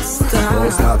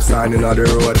 Don't stop signing on the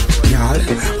road.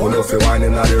 Who know fi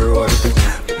whining on the road?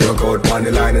 Broke out on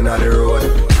the line in the road.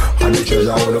 All the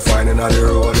treasure I wanna find in the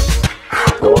road.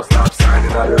 Don't stop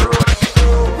signing on the road.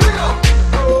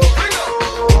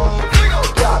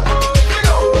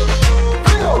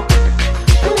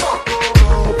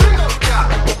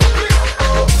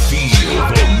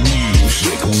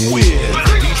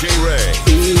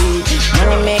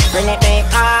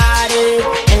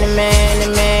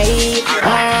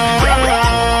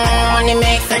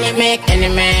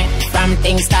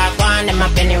 Things start going, them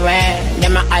up anywhere.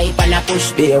 Them a hype and a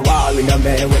push their wall in a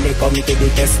man. When they come to the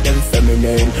test, them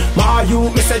feminine. My you,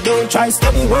 me say don't try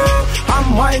study well.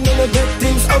 I'm mine when I get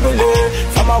things ugly.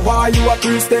 From a while you a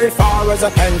priest, stay far as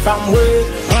I can from way.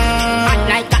 Hot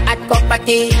like a hot cup of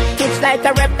tea. Twitch like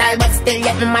a reptile, but still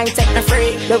yet my mind set me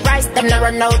free. The rice them no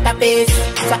run out of peace.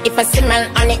 So if I smell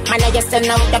on it, man, I just send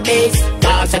out the base.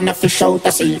 Dogs and the fish out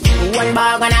the sea. One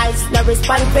bag and ice, no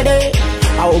respond for it.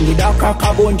 I only the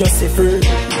crackabone just say free.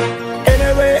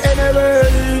 Anyway,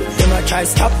 them a try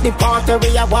stop the party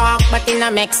we a walk, but it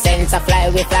no make sense. I fly,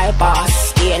 we fly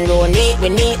past. Ain't no need, we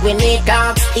need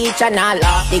clocks. Each and all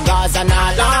off, the guards and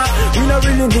all off. We no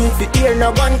really need to hear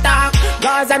no gun talk.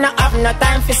 Gaza no have no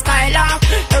time for skylock.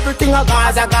 Everything a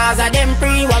Gaza, them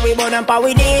free. What we burn and power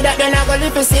we need, that then I go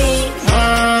live to see.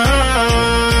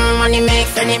 Money make,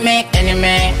 friend it make,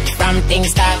 enemy. From things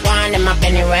start one, them up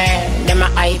anywhere. Them a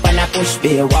hype and a push,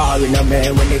 be a war in a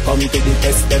man. When they come to the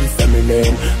test, them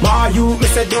feminine. My you, me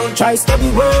say don't try study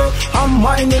well. I'm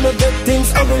minding to get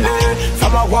things ugly.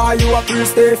 From a war you a please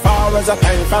stay far as a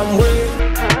time from way.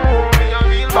 Me a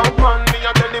real bad man, me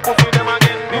a tell the pussy them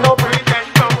again. Me no pretend,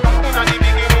 from in the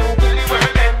beginning till the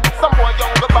world end. Some boy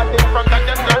young go bad in front of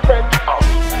them girlfriend.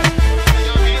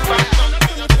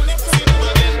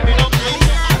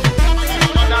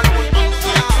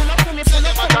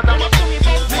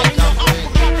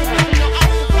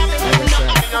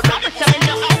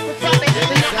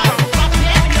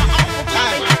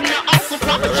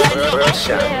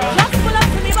 Just pull up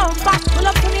to me bumper, pull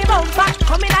up to me bumper.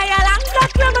 Come in higher long,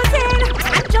 just limousine.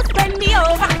 And just bend me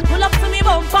over, pull up to me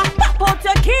bumper. Pop out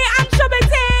your key and shove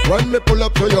it in. When me pull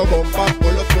up to your bumper,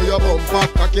 pull up to your bumper.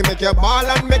 Cocky make you ball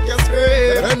and make you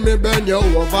scream. Then me bend you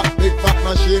over, big fat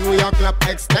machine with your clap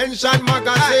extension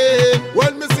magazine.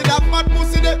 When me see that fat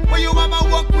pussy there, where you mama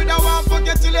walk with a one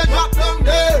forget till you drop down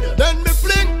there. Then me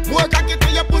fling, more cocky to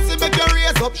your pussy, make you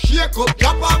raise up, shake up,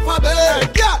 drop off a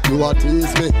bed. Yeah, you a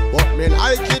tease me, but me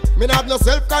like it. Me have no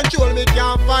self-control, me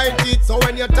can't fight it. So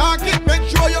when you talk it, make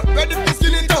sure you're ready to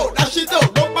skin it out, dash it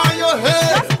out, go by your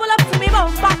head. Just pull up to me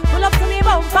bumper, pull up to me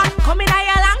bumper. Come in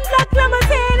higher long, black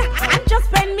limousine. And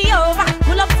just bend me over,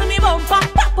 pull up to me bumper.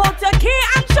 Pop out your key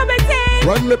and shove it in.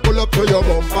 When me pull up to your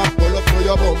bumper, pull up to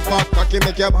your bumper. Cocky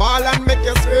make you ball and make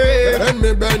you scream. Then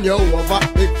me bend you over,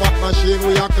 big fat machine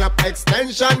with your clap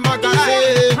extension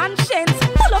magazine. Konshens,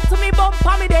 pull up to me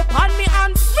bumper, me dey on me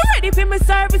hands. Me ready for me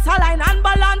service, align and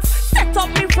balance. Set up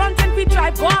me front and we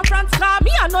drive go on France car.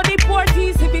 Me I know the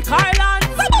Porties, if it Carland.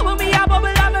 So bubble me a bubble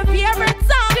on my favorite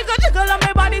song. Jiggle on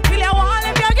my body till you want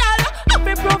him, your girl. Up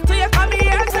me proof to you, come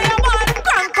here, so you want.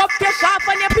 Crank up your sharp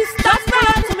and your pistols. Pull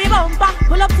up to me bumper,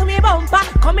 pull up to me bumper.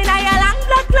 Come in higher long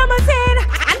black limousine.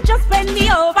 And just bend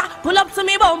me over, pull up to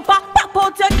me bumper. Pop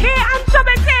out your key and shove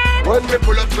it in. When we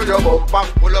pull up to your bumper,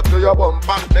 pull up to your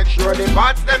bumper. Make sure the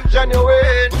parts them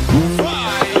genuine.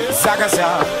 Saga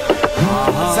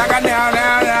Saga now.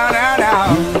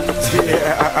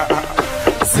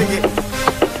 Yeah. Sing it.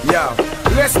 Yo,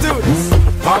 let's do this.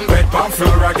 Palm bed, palm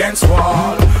floor against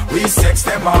wall. We sex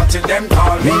them all till them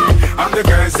call me. I'm the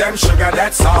girls, them sugar,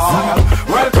 that's all.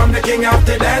 Welcome the king of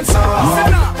the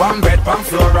dancehall. Palm bed, palm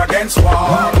floor against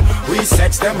wall. We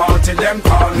sex them all till them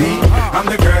call me. I'm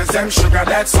the girls, them sugar,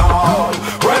 that's all.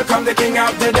 Welcome the king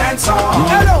of the dancehall.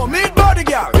 Hello, meet body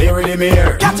girl. Here with him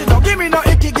here. Catch it, don't give me no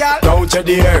icky girl. Don't you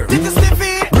dare. Did you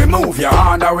stiffy? Remove your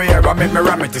underwear and make me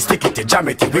ram it, stick it, jam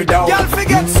it, without. Girl,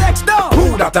 forget sex though.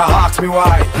 Who that ask me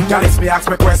why? Girl, it's me ask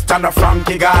me question a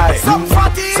Frankie guy. Some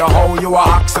fatty. So how you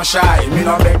act so shy? Me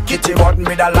no beg kitty, but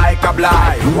me da like a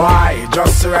blind. Why?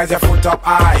 Just raise your foot up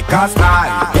high. Cause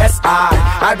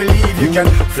I believe you can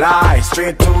fly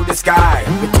straight to the sky.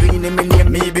 Between him and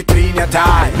me, between your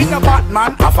tie. Me no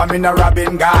Batman, half a me no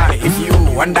Robin guy. If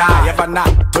you and I ever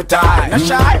not to tie, no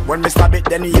shy. When me stab it,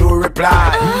 then you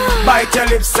reply. Bite your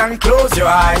lips and close your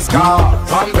eyes. Cause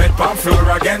palm bed, palm floor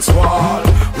against wall.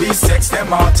 We sex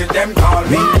them all till them call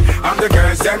me. I'm the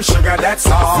girls, them sugar, that's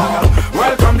all.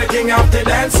 Welcome the king of the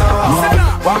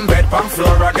dancehall. Palm bed, palm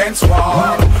floor against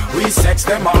wall. We sex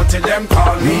them all till them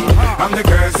call me. I'm the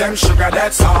girls, them sugar,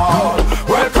 that's all.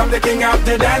 Welcome the king of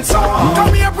the dancehall.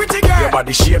 Come here, pretty girl. Your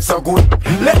body shape so good.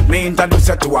 Let me introduce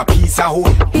you to a piece of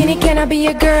wood. Beanie, can I be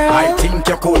your girl? I think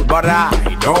you're cool, but I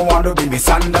don't want to be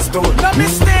misunderstood. No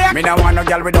mistake. Me no want no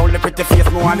girl with only pretty face.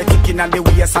 Me want the kicking and the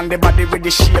waist and the body with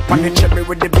the shape and the cherry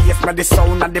with the bass. Me the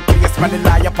sound and the place. Me the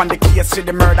lie up on the case. See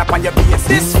the murder on your base.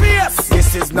 This face.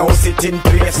 This is no sitting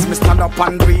place. Me stand up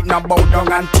and read, no bow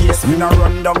down and taste. Me no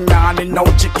run down now and no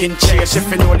chicken chase. If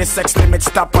you know the sex limit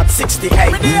stop at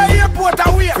 68. Me the airport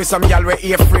away. For some y'all we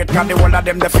air freight. Cause the whole of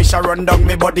them the fish a run down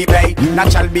me body bay.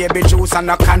 Natural baby juice and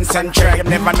no concentrate. You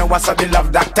never know what's the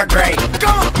love Dr. Grey.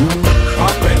 Come on.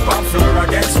 Palm bed, palm floor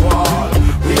against wall.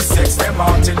 We sex them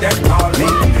all till them call me.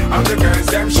 I'm the girls,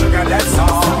 them sugar, that's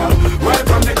all.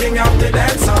 Welcome the king of the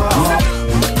dancehall.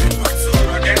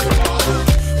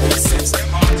 We sex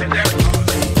them all till them call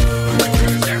me.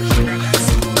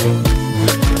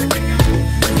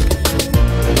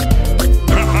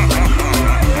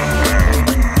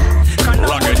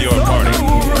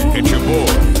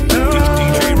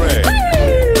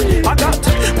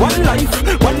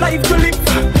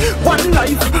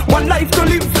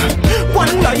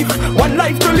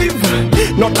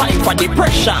 no time for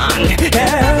depression.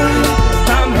 Yeah.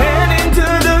 I'm heading to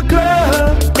the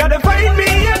club, gotta find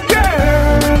me a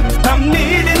girl. I'm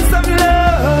needing some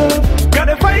love,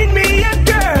 gotta find me a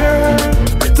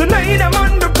girl. Tonight I'm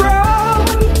on the prowl,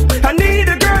 I need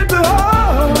a girl to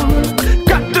hold.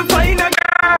 Got to find a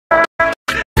girl,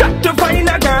 got to find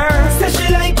a girl. Say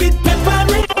she like it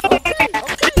peppery,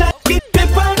 she like it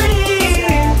peppery.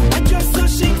 And just so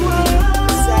she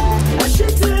grows, I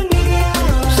should turn it on.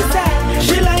 She said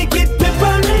she like it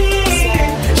peppery,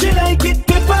 she like it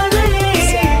peppery.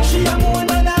 She a more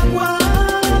than I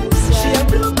want, she a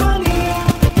blue bunny.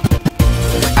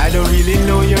 I don't really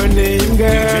know your name,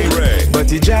 girl,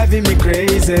 but it's driving me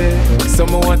crazy.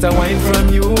 Someone want a wine from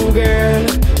you, girl.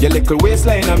 Your little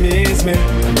waistline amaze me.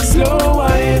 Slow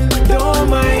wine, don't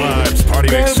mind. Vybz, party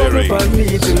Girl, mix bubble on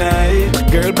me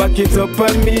tonight. Girl, back it up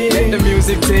on me. Let the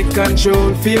music take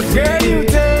control. Feel free. Girl,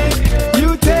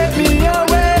 you take me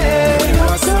away.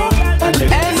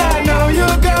 And I know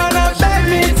you're gonna beg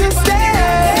me to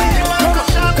stay.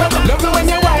 Come on, love me when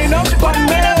you wind up on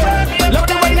me. Love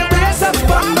the way you brace up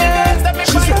on me.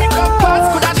 She said,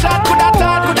 coulda shot, coulda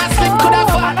taught, coulda slip, coulda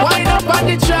fought. Wind up on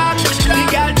the track. The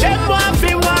girl just want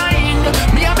to wine.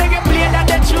 Me a beg you play that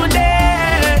tune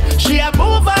there. She a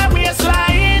move her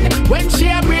waistline when she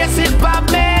a brace it for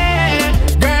me.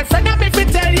 Girlfriend, I'm if it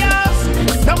tell you,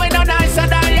 no way no nicer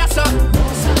than you, so.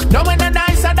 No way no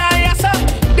nicer than you, so.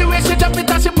 The way she jump it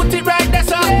and she put it right there,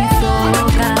 so.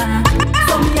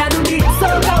 So me a do the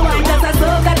soca wine, cause a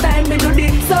soca time. Me do the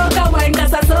soca wine,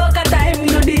 cause a soca time. Me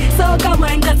do the soca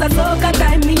wine, cause a soca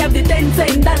time. Me have the 10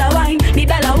 cent dollar wine, the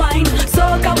dollar wine.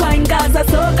 Soca wine, cause a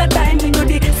soca time. Me do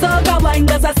the soca wine,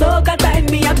 cause a soca time.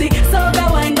 Me have the soca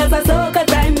wine, cause a soca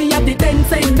time. Me have the 10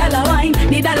 cent dollar wine,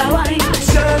 the dollar wine.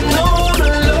 She know the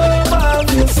love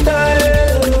of your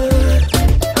style,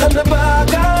 and the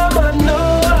bag I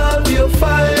know of your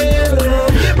fire.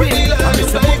 Real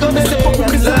life, I go to say,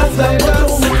 last like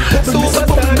us.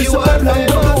 Superstar, you are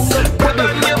like us. Put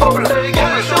on your bubble,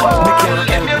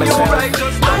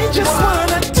 I just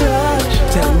wanna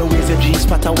touch. Tell me where's your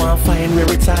G-spot, I wanna find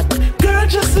where it's at. Girl,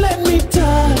 just let me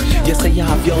touch. You say you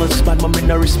have your husband, but me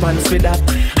no response with that.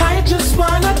 I just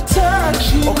wanna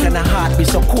touch you. How can a heart be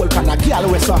so cold and a girl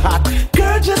we're so hot?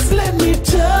 Girl, just let me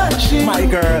touch you. My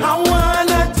girl, I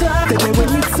wanna touch. The day when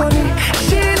it's sunny,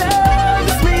 she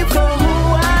loves me for who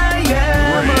I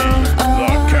am.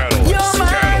 You're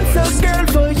my answer, girl,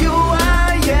 for you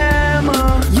I am.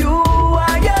 You I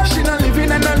am. She not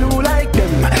living and no new like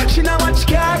them. She not watch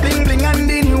car bling bling and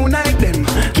the new like them.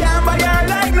 Can't buy her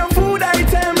like no food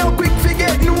item. No quick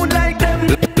forget new like them.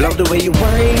 Love the way you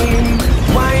whine,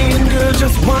 whine, girl,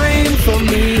 just whine for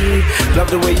me. Love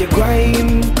the way you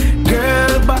grind,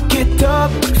 girl, back it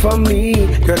up for me.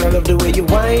 Girl, I love the way you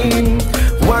whine,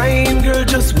 whine, girl,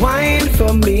 just whine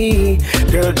for me.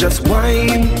 Girl, just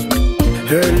whine,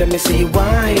 girl, let me see you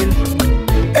whine.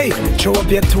 Hey, show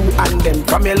up your two and them.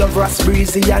 From your love Ross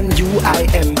Breezy and you I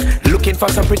am. Looking for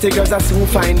some pretty girls, I soon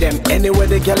find them. Anywhere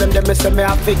they girl them, me say me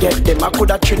I forget them. I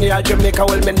coulda Trinidad, Jamaica,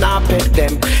 well me nah pet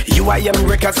them. You I am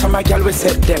records, some my girl we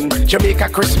set them. Jamaica,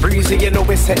 Chris Breezy, you know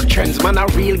we set trends. Man a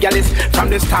real girl is from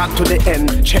the start to the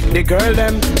end. Check the girl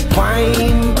them.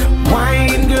 Wine,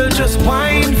 wine, girl, just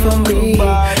wine for me.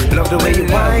 Love the way you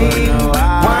wine,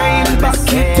 wine, back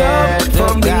it up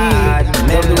for me.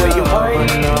 Love the way you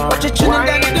wine. Watch it,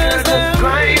 Trinidad girls them,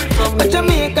 my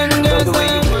Jamaican girls them,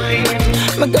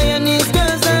 my Guyanese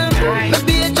girls them, my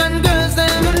Bajan girls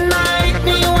them. Tonight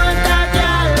me want that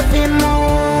girl to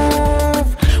move.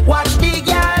 Watch the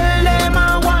girl them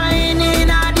a wine in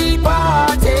a the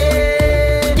party.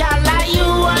 Girl like you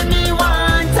and me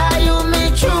want, you me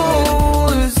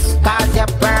choose. 'Cause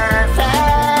you're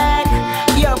perfect,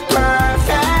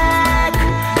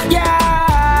 girl.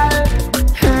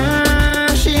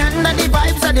 She under the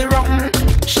vibes of the rum.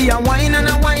 She a wine and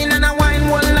a wine and a wine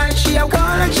one night. She a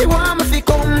call and she want me fi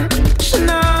come. She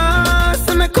know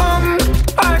see me come.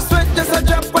 Her sweat just a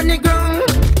drop on the ground.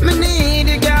 Me need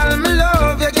you, girl. Me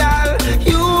love you, girl.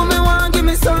 You me want give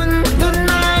me sun.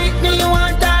 Tonight me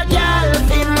want that girl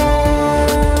fi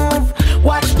move.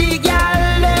 Watch the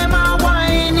girl them a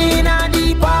wine in a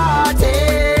the party.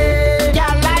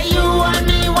 Girl like you and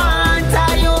me want,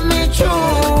 you me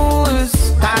choose.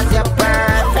 'Cause you're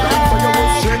perfect.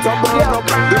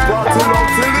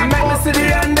 Make me see the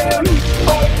end them.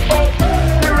 Oh, oh,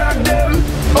 the rock them.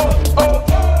 Oh, oh,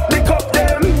 lick up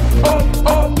them. Oh,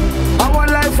 oh, our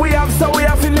life we have, so we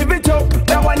have to live it up.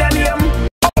 That one and name.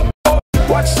 Oh, oh,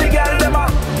 watch the girl them a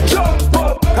jump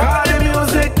up. All the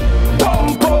music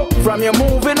pump up. From you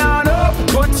moving on up,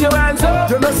 put your hands up.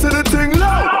 You know see the thing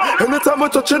loud. Anytime we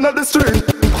touching at the street.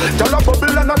 Tell a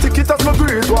bubble and a ticket as my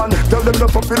great one. Tell them the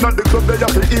pumping at the club they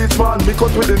have to eat one. Me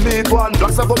cut with the neat one,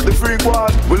 blacks up the freak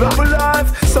one. We love a life,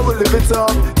 so we live it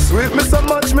up. Sweet me so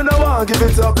much, me no want give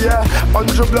it up, yeah.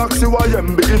 100 blocks, you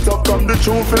am big it up. Come the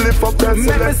truth, fill it up, then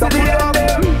select up.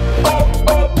 Them, up,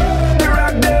 up, the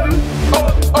rock them,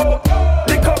 up, up,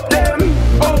 the cup them,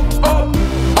 up, up.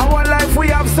 Our life we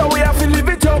have, so we have to live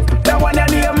it up. That one your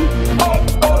name, up,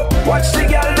 up. Watch the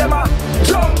girl them a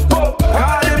jump up.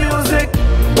 All the music,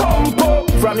 pump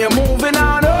up. From you moving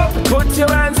on up, put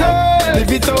your hands up.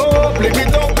 Live it up, live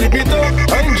it up, live it up.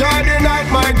 Enjoy the night,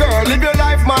 my girl. Live your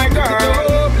life, my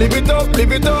girl. Live it up,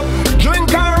 live it up.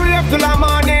 Drink and rave till the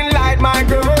morning light, my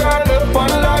girl. One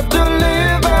life to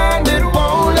live and it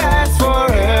won't last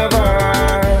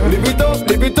forever. Live it up,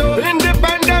 live it up.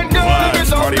 Independent girl, live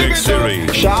it up, live it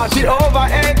up. Shorty over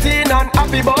 18 and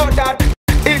happy about that.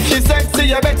 If she sexy,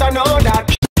 you better know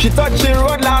that. She touched the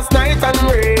road last night and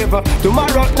rave.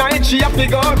 Tomorrow night she have to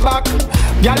go back.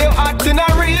 Girl, you hot in a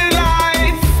real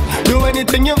life. Do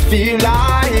anything you feel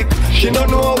like. She don't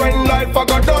know when life a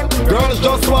got done. Girls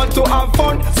just want to have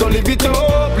fun. So live it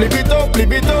up, live it up,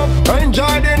 live it up.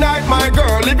 Enjoy the night, my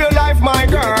girl. Live your life, my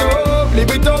girl.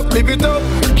 Live it up, live it up.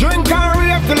 Drink and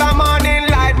rave till the morning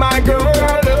light, my girl.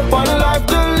 One life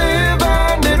to live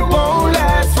and it won't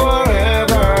last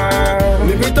forever.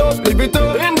 Live it up, live it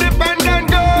up. Independent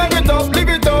girl, live it up, live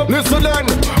it up. Listen then,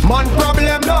 man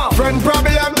problem no, friend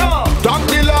problem no. Thank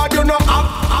the Lord you know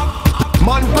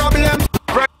man problem,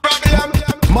 friend problem,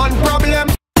 man problem,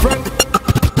 friend,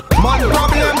 man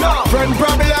problem no, friend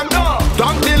problem no.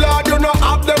 Thank the Lord you know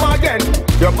have them again.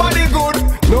 Your body good,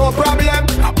 no problem.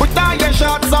 Put all your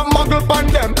shots and muggle on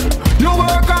them. You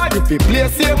work hard if you play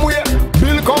same way.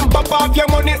 Bill come pop off your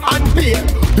money and pay.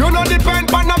 You no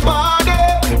depend on nobody.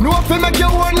 No if you make your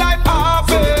own life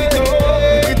happy.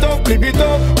 Live it up, live it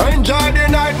up. Enjoy the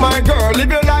night, my girl.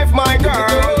 Live your life, my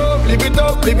girl. Live it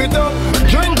up, live it up.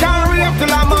 Drink and rave till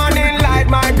the morning light,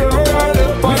 my girl.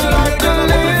 One life to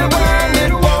live and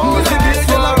it won't last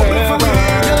forever.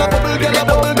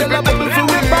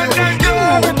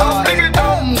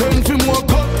 Send for more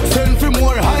cup, send for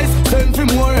more ice, send for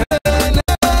more Hennes.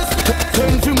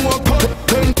 Send for more cup,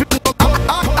 send for more cup.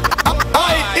 I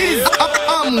is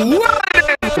I'm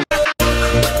waiting.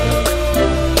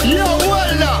 Yo,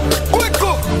 walla, quick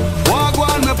up. Walk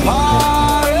on the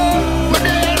party. My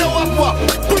day no up.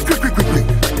 Quick.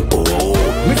 Oh,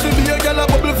 Missy be a gyal a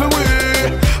bubble for we.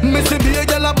 Missy be a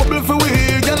gyal a bubble for we.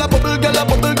 Gyal a bubble, gyal a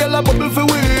bubble, gyal a bubble for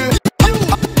we.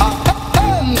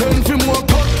 Send for more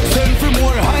cup, send for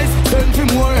more ice, send for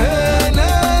more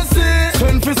Hennessy.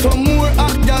 Send for some more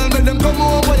hot gyal, make them come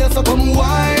over, yes, so come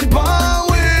wine power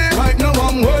way. Right now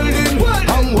I'm welding,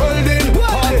 I'm welding.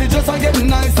 Party just a get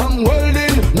nice, I'm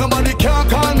welding. Nobody can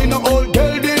call me no old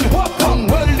gelding. I'm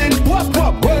welding,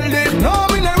 welding. No,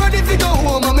 me not ready to go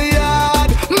home on me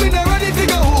yard. Me not ready to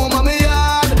go home on me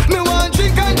yard. Me want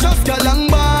drink and just get long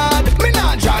bad. Me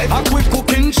not drive a quick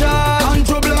cooking shot.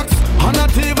 100 blocks on a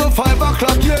table 5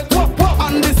 o'clock yet.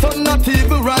 And the sun not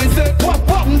even rise yet.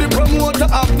 The promoter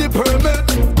have the permit.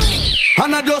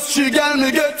 And I just 3 girl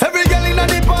me get. Every girl in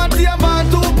the party have a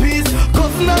 2-piece.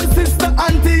 Cousin and sister,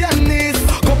 auntie and niece.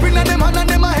 Cup in them hand and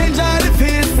them a enjoy the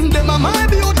feast. Them a my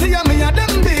beauty and me a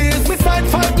them beast. Beside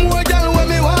 5 more girl when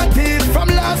me want it. From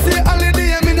last year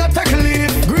holiday me not take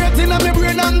leave. Great in me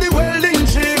brain and the welding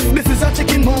chief. This is a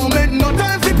chicken moment, no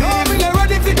time for beef. Me not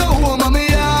ready to go home on me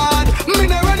yard. Me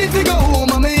not ready to go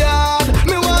home on me yard.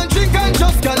 Me want drink and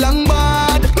just get long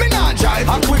bad. Me not drive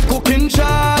a quick cooking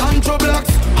shot. 100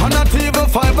 blocks on a table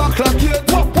 5 o'clock yet.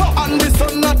 And the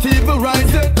sun not even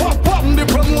rise yet. The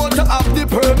promoter have the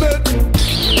permit.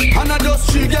 And I just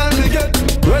 3 girl me get.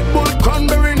 Red Bull,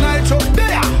 cranberry, nitro,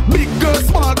 there. Big girls,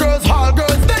 small girls, all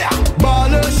girls, there.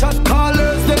 Ballers, shot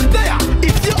callers, them there.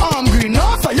 If you hungry,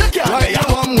 no, so you can't. Right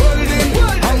now I'm welding,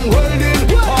 I'm welding.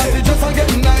 Party just a get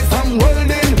nice, I'm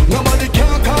welding. Nobody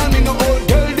can call me no old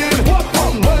gelding.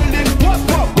 I'm welding,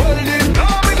 welding. No,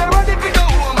 me not ready to go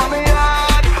home on me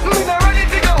yard. Me not ready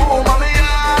to go home on me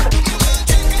yard.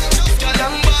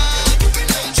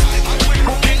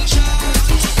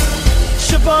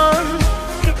 Siobhan,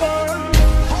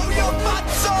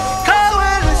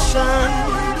 Coalition.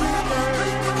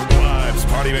 Vybz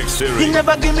Party Mix Series. You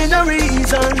never give me no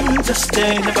reason to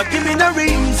stay. Never give me no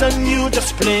reason. You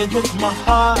just played with my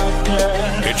heart,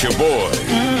 girl. It's your boy,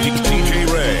 DJ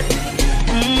Raey.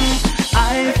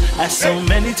 I've asked so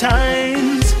many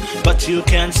times, but you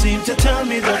can't seem to tell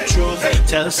me the truth.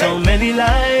 Tell so many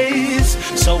lies.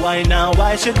 So why now?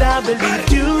 Why should I believe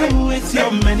you with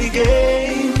your many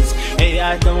games? Hey,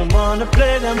 I don't wanna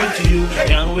play them with you.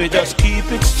 Can we just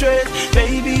keep it straight?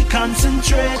 Baby,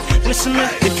 concentrate. Listen,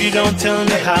 if you don't tell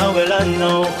me, how will I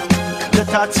know the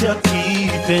thoughts you're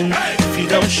keeping? If you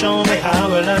don't show me, how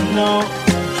will I know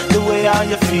the way how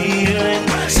you're feeling?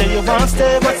 Say you want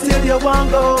stay, but still you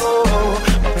want go.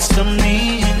 What's the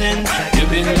meaning? You've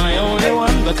been my only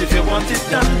one, but if you want it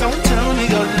done, don't tell me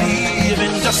you're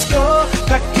leaving. Just go,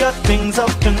 pack your things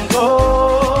up and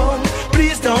go.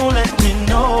 Please don't let me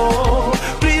know.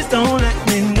 Please don't let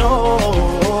me know.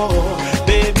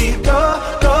 Baby, go,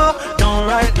 don't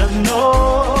write a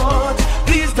note.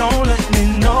 Please don't let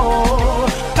me know.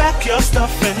 Pack your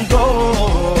stuff and go.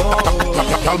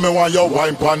 Tell me why you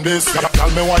wine pon this. Tell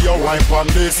me why you wine pon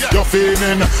this. You're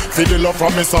feeling, feel the love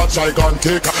from me so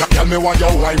gigantic. Tell me why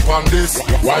you wine pon this.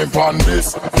 Wine pon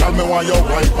this. Tell me why you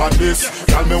wine pon this.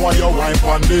 Tell me why you wine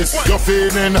pon this. You're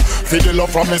feeling, feel the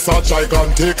love from me so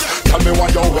gigantic. Tell me why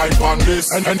you wine pon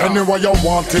this. And anyway you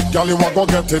want it, girl, you want go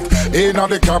get it. Inna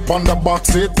the cap on the box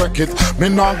seat, take it. Me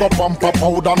nah go pump up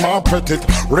powder, nah pet it.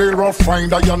 Real rough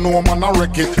finder, you know man, I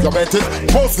wreck it. You bet it.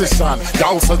 Position,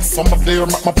 y'all said some of there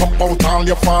make my pop out all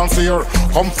your fans here.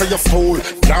 Come for your soul,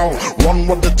 now run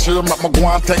with the chair, make me go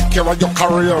and take care of your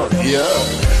career. Yeah.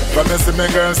 When me see me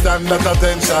girl stand at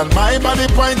attention, my body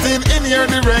pointing in your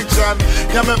direction.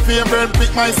 You're my favorite,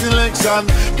 pick my selection.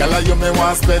 Girl, you me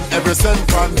want spend every cent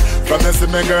fun. When me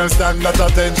see me girl stand at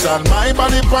attention, my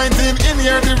body pointing in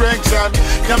your direction.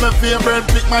 You're my favorite,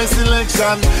 pick my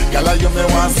selection. Girl, you me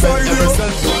want spend every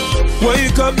cent fun.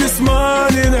 Wake up this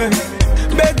morning and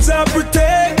better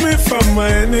protect me from my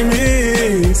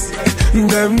enemies.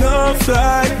 Them not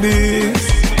like this.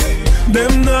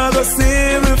 Them not gonna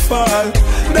see me fall.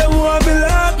 Them want me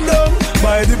locked down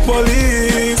by the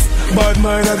police. Bad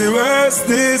mind are the worst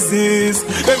disease.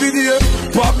 Every day,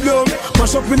 pop down,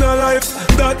 mash up in a life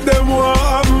that them want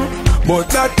happen. But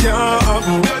that can't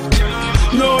happen.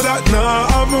 No, that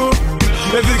not happen.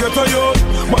 If you get a youth,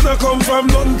 man I come from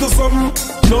nothing to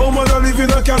something. No man I live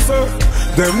in a castle.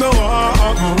 Them no want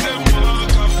happen.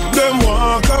 Them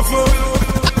want coffee.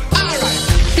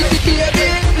 Baby,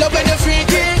 love when you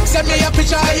freaky. Send me a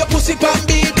picture of your pussy pan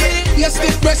baby. Your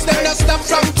stiff breast them not stop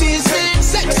from tease me.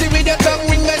 Sexy with your tongue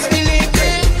ring best believe me.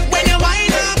 When you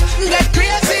wind up, get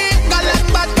crazy. Got like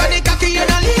bad panic cocky, you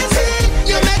not lazy.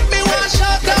 You make me want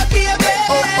shout out baby.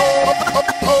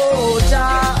 Oh,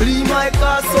 Jah, bleed my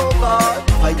car so bad.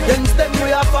 Against them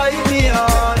we are fight me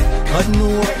hard. God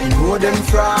know them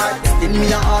fraud. In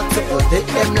me a heart to protect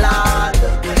them lad.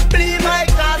 Bleed my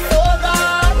car so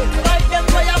bad. Fight them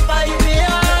we are fight me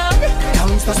hard.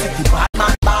 Gangsta city bad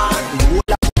man bad.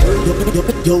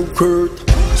 Yo Kurt,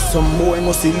 some boy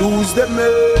must lose them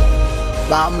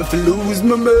mates. I'm if lose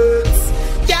my mates.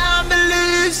 Can't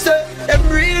believe so. Them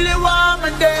really want me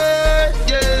dead.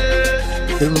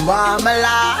 Yeah. Them want me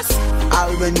last.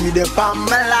 I'll win me the palm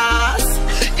my last.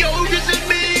 Yo, this is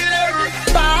me here.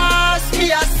 Pass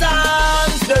me a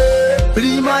songs there.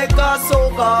 Bleed my car so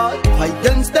hard. Fight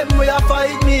against them we a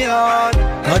fight me hard.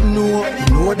 God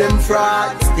know them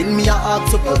frauds. Still me a heart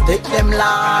to protect them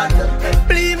lad.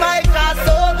 Bleed my car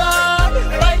so hard.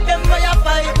 Fight them we a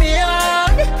fight me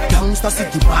hard. Gangsta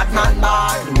city bad man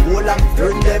bad. The whole of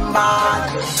turn them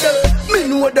bad. Me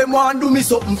know them want do me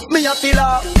something. Me a feel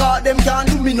like God them can't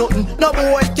do me nothing. No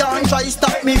boy can't try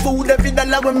stop me food every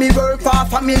dollar when me work for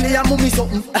family and move me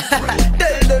something.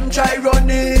 Tell them try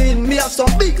running. Me have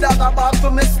some big dog a bag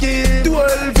for my skin.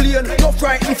 12 lane, no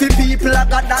frightened for people. I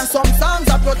got dance some songs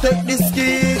that protect the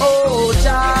skin. Oh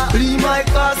Jah, bleed my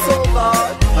car so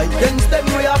bad. Against them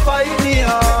we a fight me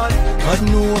hard. God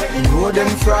know them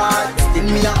frauds. In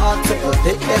me a heart to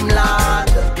protect them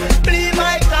lad. Bleed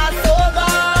my car so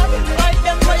bad. Fight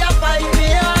them we a fight me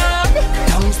hard.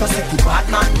 Gangsta city bad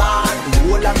man bad. The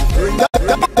whole of the ring.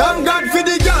 Thank God for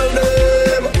the girl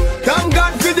them. Thank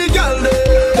God for the girl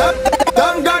them.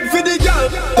 Thank God for the girl.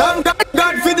 Thank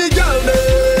God for the girl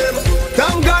them.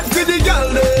 Thank God for the girl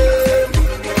them.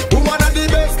 Woman are the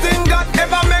best thing God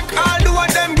ever make. All do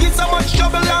of them give so much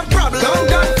trouble and problem. Thank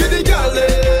God for the girl them.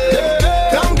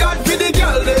 Thank God for the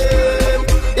girl them.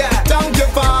 Yeah, thank your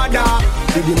father,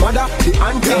 for the mother, the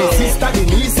auntie, the sister, the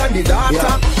niece and the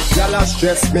daughter. Y'all yeah.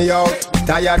 Stress me out,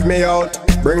 tired me out.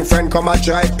 Bring friend come and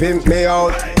try pimp me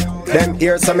out. Them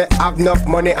ears so me have enough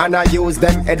money and I use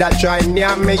them head and try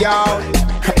yam me out.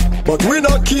 But we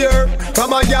don't care,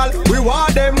 from a gal, we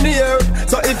want them near.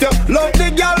 So if you love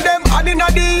the gal, them and in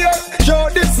the ear, show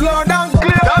this loud and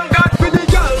clear. Thank God for the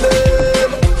gal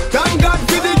them. Thank God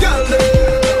for the gal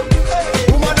them.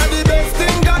 Woman are the best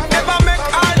thing God ever make.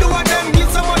 All do of them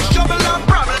give so much trouble and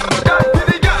problem. Thank God for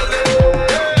the gal them.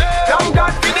 Thank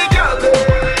God for the gal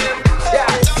them.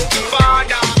 Yeah, thank you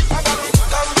Father.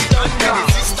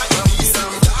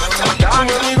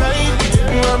 Want me right,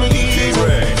 want me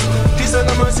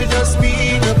mercy just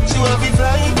speed up. She want to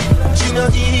fly, she no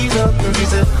ease up. She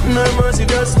said, no mercy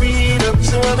just speed up.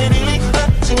 She want me dilly,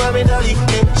 she want me dolly.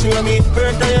 She want me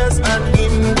burn tires and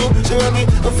Hindu. She want me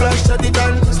a flash at it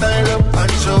and style up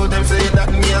and show them say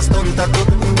that me a stunt tattoo.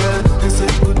 Girl, they say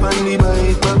good man the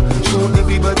bike back. Show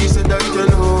everybody say that you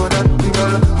know that.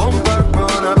 Girl, bumper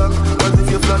round her back. Cause if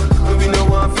you flat, we no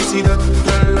want to see that.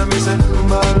 Girl, let me say,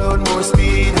 ball out more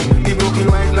speed. The broken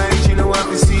white line, she no want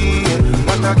to see it.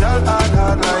 But a girl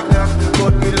hard like that.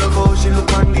 But me love how she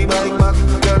look on the bike back.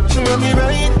 Girl, she want me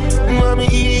right, want me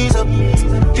ease up.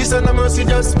 Kiss and no mercy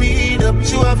just speed up.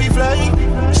 She want me fly,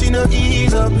 she no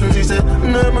ease up. She said,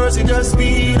 no mercy just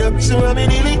speed up. She want me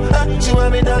dilly, she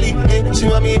want me dolly. She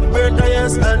want me burn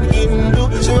tires and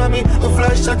Hindu. She want me a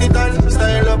flash at it and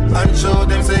style up and show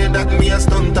them say that me a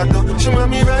stunt tattoo. She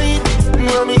want me right,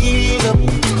 want me ease up.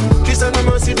 Kiss and no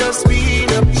mercy just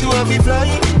speed up. She want me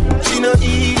fly, she no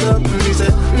ease up. She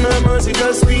said, no mercy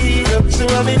just speed up. She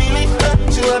want me dilly,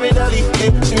 she want me dolly.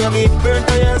 She want me burn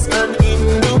tires and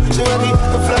Hindu. She want me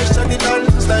a flash at it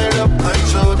and style up and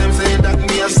show them say that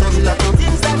me a stunt tattoo.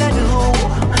 Things that I do,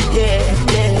 yeah,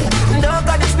 yeah. Don't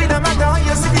got the speed of my car,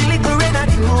 you see the little rain I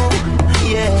do.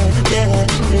 Yeah,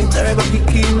 yeah. Terrible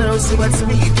picking now, see what's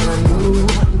me can do.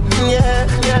 Yeah,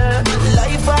 yeah.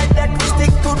 Life or death, we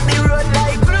stick to the road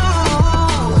like glue.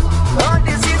 Oh,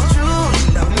 this is true,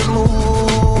 love me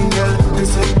move. Girl, they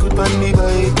say good on the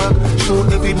bike back. Show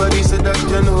everybody say that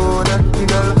you know that.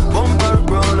 Girl, bumper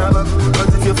round her back.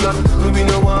 Cause if you flat, we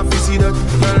no want to see that.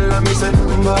 Girl, let me say,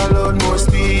 ball out more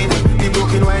speed. The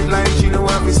broken white line, she no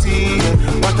want to see it.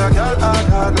 But a girl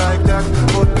hard like that.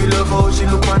 But we love how she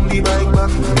look on the bike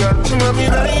back. Girl, she want me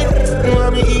right,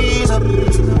 want me ease up.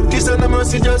 Kiss and no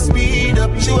mercy just speed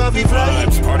up. She want me fly,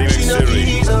 she no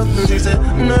ease up. She said,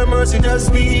 no mercy just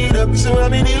speed up. She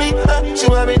want me dilly, she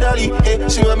want me dolly.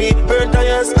 She want me burn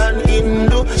tires and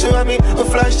Hindu. She want me a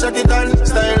flash at it and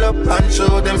style up and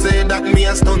show them say that me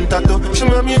a stunt tattoo. She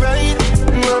want me right,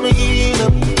 want me ease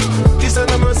up. Kiss and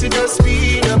no mercy just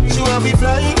speed up. She want me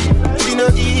fly, she no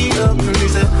ease up. She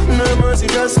said, no mercy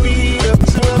just speed up.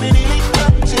 She want me dilly,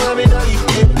 she want me dolly.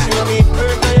 She want me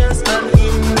burn tires and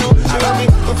Hindu. She want me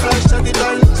a flash at it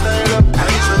and style up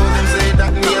and show them say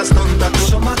that me a stunt tattoo.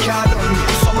 So my car done,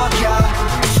 so my car,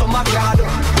 so my car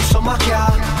done, so my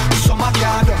car, so my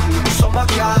car done, so my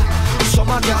car, so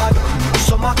my car done,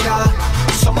 so my car,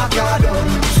 so my car done,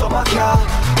 so my car,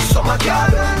 so my car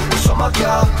done, so my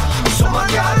car, so my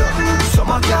car done, so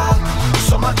my car,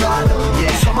 so my car done,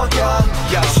 so my car,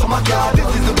 so my car. This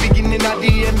is the beginning of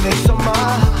the end of summer.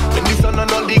 When the sun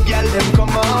and all the girl them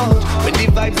come out. When the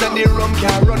vibes and the rum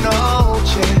can run out,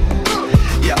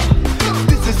 yeah.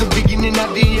 This is the beginning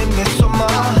of the end of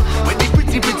summer. When the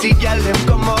pretty girl them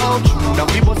come out. Now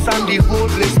we bust and the whole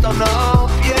place turn up,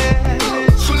 yeah.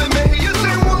 So let me hear you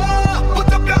say whoa.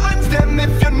 Put up your hands them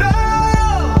if you know.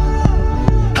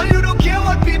 And you don't care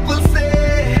what people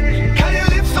say. Can you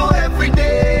live so every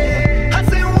day? I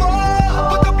say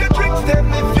whoa. Put up your drinks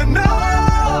them if you know.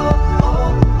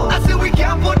 I say we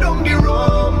can't put down the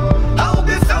rum. I hope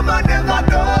this summer never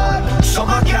done.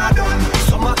 Summer car done.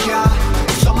 Summer car.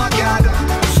 Summer car done.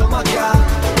 Summer car.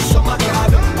 Summer car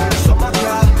done. Summer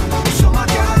car. Summer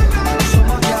car. Summer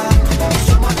car.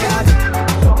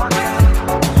 Summer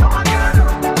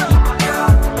car.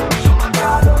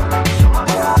 Summer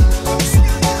car.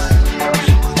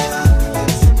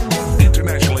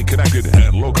 Internationally connected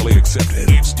and locally accepted.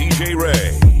 It's DJ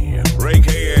Raey,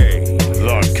 aka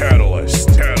the Catalyst,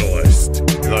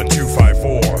 the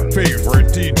 254 favorite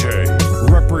DJ,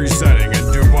 representing in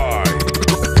Dubai,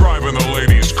 driving the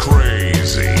ladies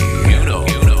crazy. You know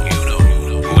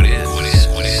who it is.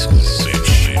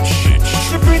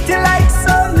 She pretty like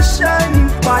sunshine,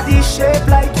 body shaped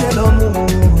like yellow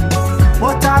moon.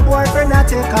 But her boyfriend a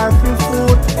take her for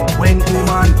food. When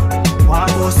woman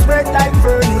want to sweat like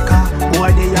Vernica,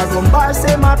 boy they a run bar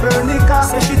say my Vernica.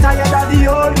 Say she tired of the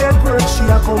old get work, she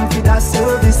a come for that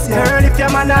service. Yeah. Girl, if your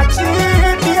man a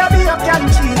cheat, baby you can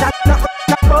cheat. And knock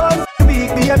on weak,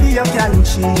 baby you can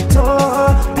cheat.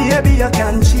 Oh, baby you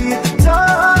can cheat.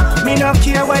 Oh, me no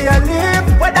care where you live,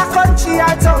 whether country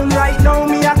or town. Right now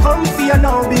me a come for you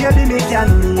now, baby me can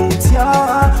meet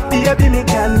ya. Baby me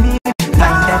can meet.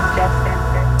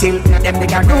 Till them they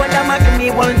can grow them a give me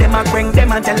one, them a bring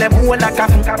them a and tell them all like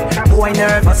a boy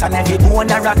nervous and every bone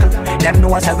a rockle. Them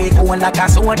know say we go like a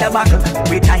soda buckle.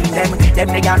 We time them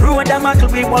they a road a muckle.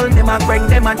 We hold them and bring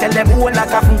them and tell them all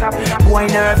like a boy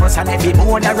nervous and every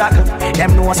bone a rockle.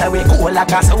 Them know say we go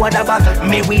like a soda buckle.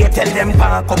 Me we tell them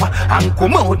park up and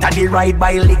come out of the ride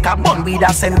by liquor bun. We da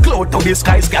send cloud to the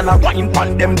skies, girl a wine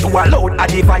pan them to a load. A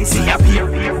device he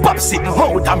appear, pop sitting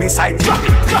out of me side. Clap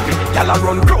it, girl a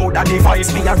run crowd a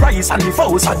device. Me a rise and the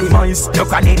foes a device. You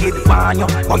can need it man you,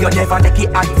 but you never take it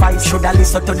advice. Shoulda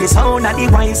listen to the sound of the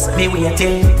voice. Me wait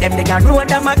till them they can road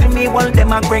a muckle. Me hold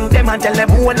them and bring them and tell them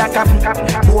all like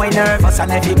a boy nervous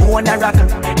and every bone a rockle.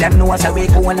 Them know say we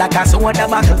go like a soda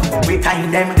buckle. We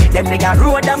kind them they can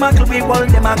road a muckle. We hold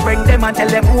them and bring them and tell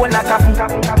them all like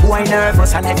a boy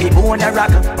nervous and every bone a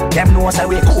rockle. Them know say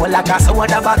we go like a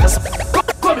soda buckle.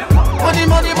 Money,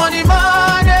 money, money, money,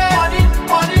 money,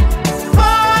 money,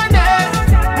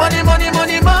 money, money, money,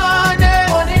 money,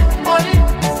 money, money.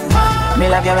 Me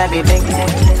love you everything.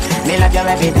 Me love you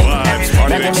everything.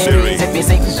 Nothing me is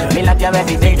everything. Me love you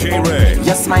everything.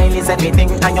 Your smile is everything,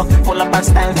 and you full of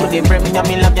style to the brim. You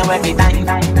me love you every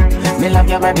time. Me love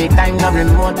you every time. No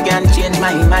remote can change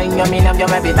my mind. You me love you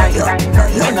every time.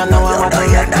 Me no know what to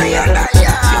get real.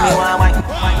 See me wine.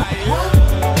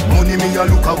 Money me a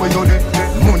look away you dey.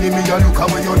 Money me a look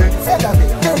away you dey.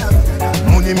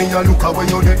 Money me a look away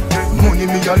you dey. Money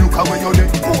me a look away you dey.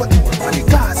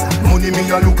 Money me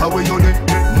a look away you dey.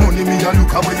 Money me a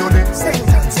look away you dey.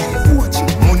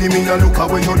 Money me a look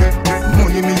away you dey.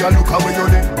 Money me a look away you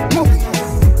dey.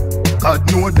 God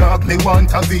no dog me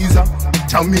want a visa.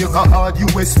 Jamaica hard,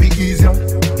 US be easier.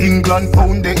 England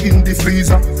pound they in the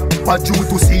freezer. What due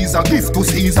to Caesar, gift to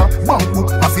Caesar. Bank book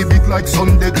a fi big like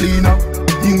Sunday cleaner.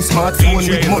 New smartphone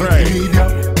with multimedia.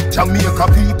 Jamaica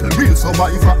people, real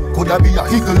survivor. Coulda be a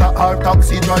higgler or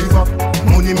taxi driver.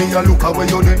 Money me a look away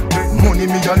you dey. Money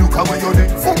me a look away you dey.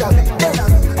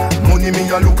 Money me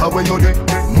a look away you dey.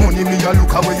 Money me a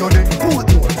look away you dey.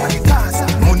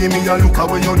 Money me a look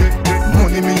away you dey.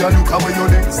 Money me a look away you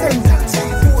dey.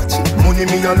 Money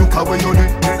me a look away you dey.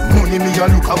 Money me a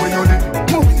look away you dey.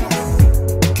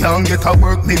 Can't get a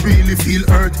work, me really feel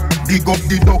hurt. Dig up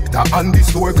the doctor and the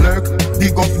store clerk.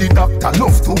 Dig up the doctor,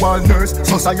 love to all nurse.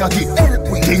 Society help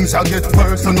when things a get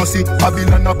worse. You know see,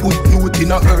 Babylon a put youth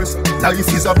in a hearse. Life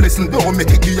is a blessing, don't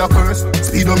make it be a curse.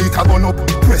 Speedometer gone up,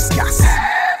 press gas.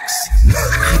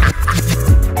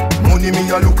 Money me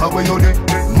a look away you dey.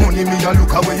 Money me a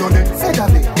look away you dey.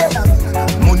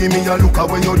 Money me a look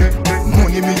away you dey.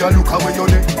 Money me a look away you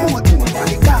dey.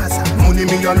 Money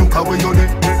me a look away you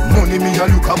dey. Money me a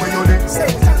look away you dey.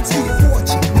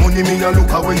 Money me a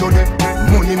look away you dey.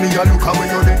 Money me a look away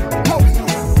you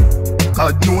dey.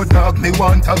 God no dog me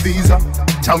want a visa.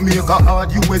 Jamaica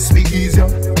hard, US be easier.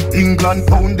 England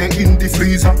pound they in the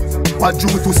freezer. What due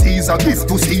to Caesar, gift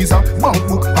to Caesar. Bank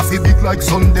book a fi big like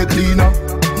Sunday cleaner.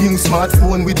 New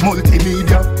smartphone with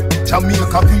multimedia.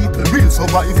 Jamaica people, real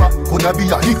survivor. Coulda be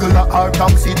a higgler or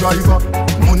taxi driver.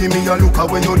 Money me a look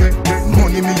away you dey.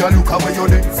 Money me a look away you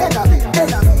dey.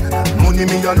 Money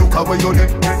me a look away you dey.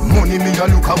 Money me a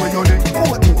look away you dey.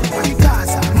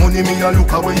 Money me a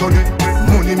look away you dey.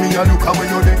 Money me a look away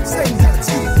you dey.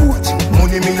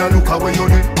 Money me a look away you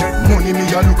dey. Money me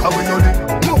a look away you dey.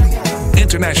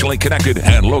 Internationally connected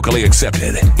and locally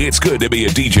accepted. It's good to be a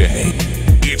DJ.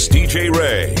 It's DJ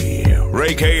Raey,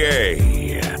 Raey K.A.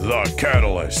 The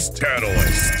Catalyst.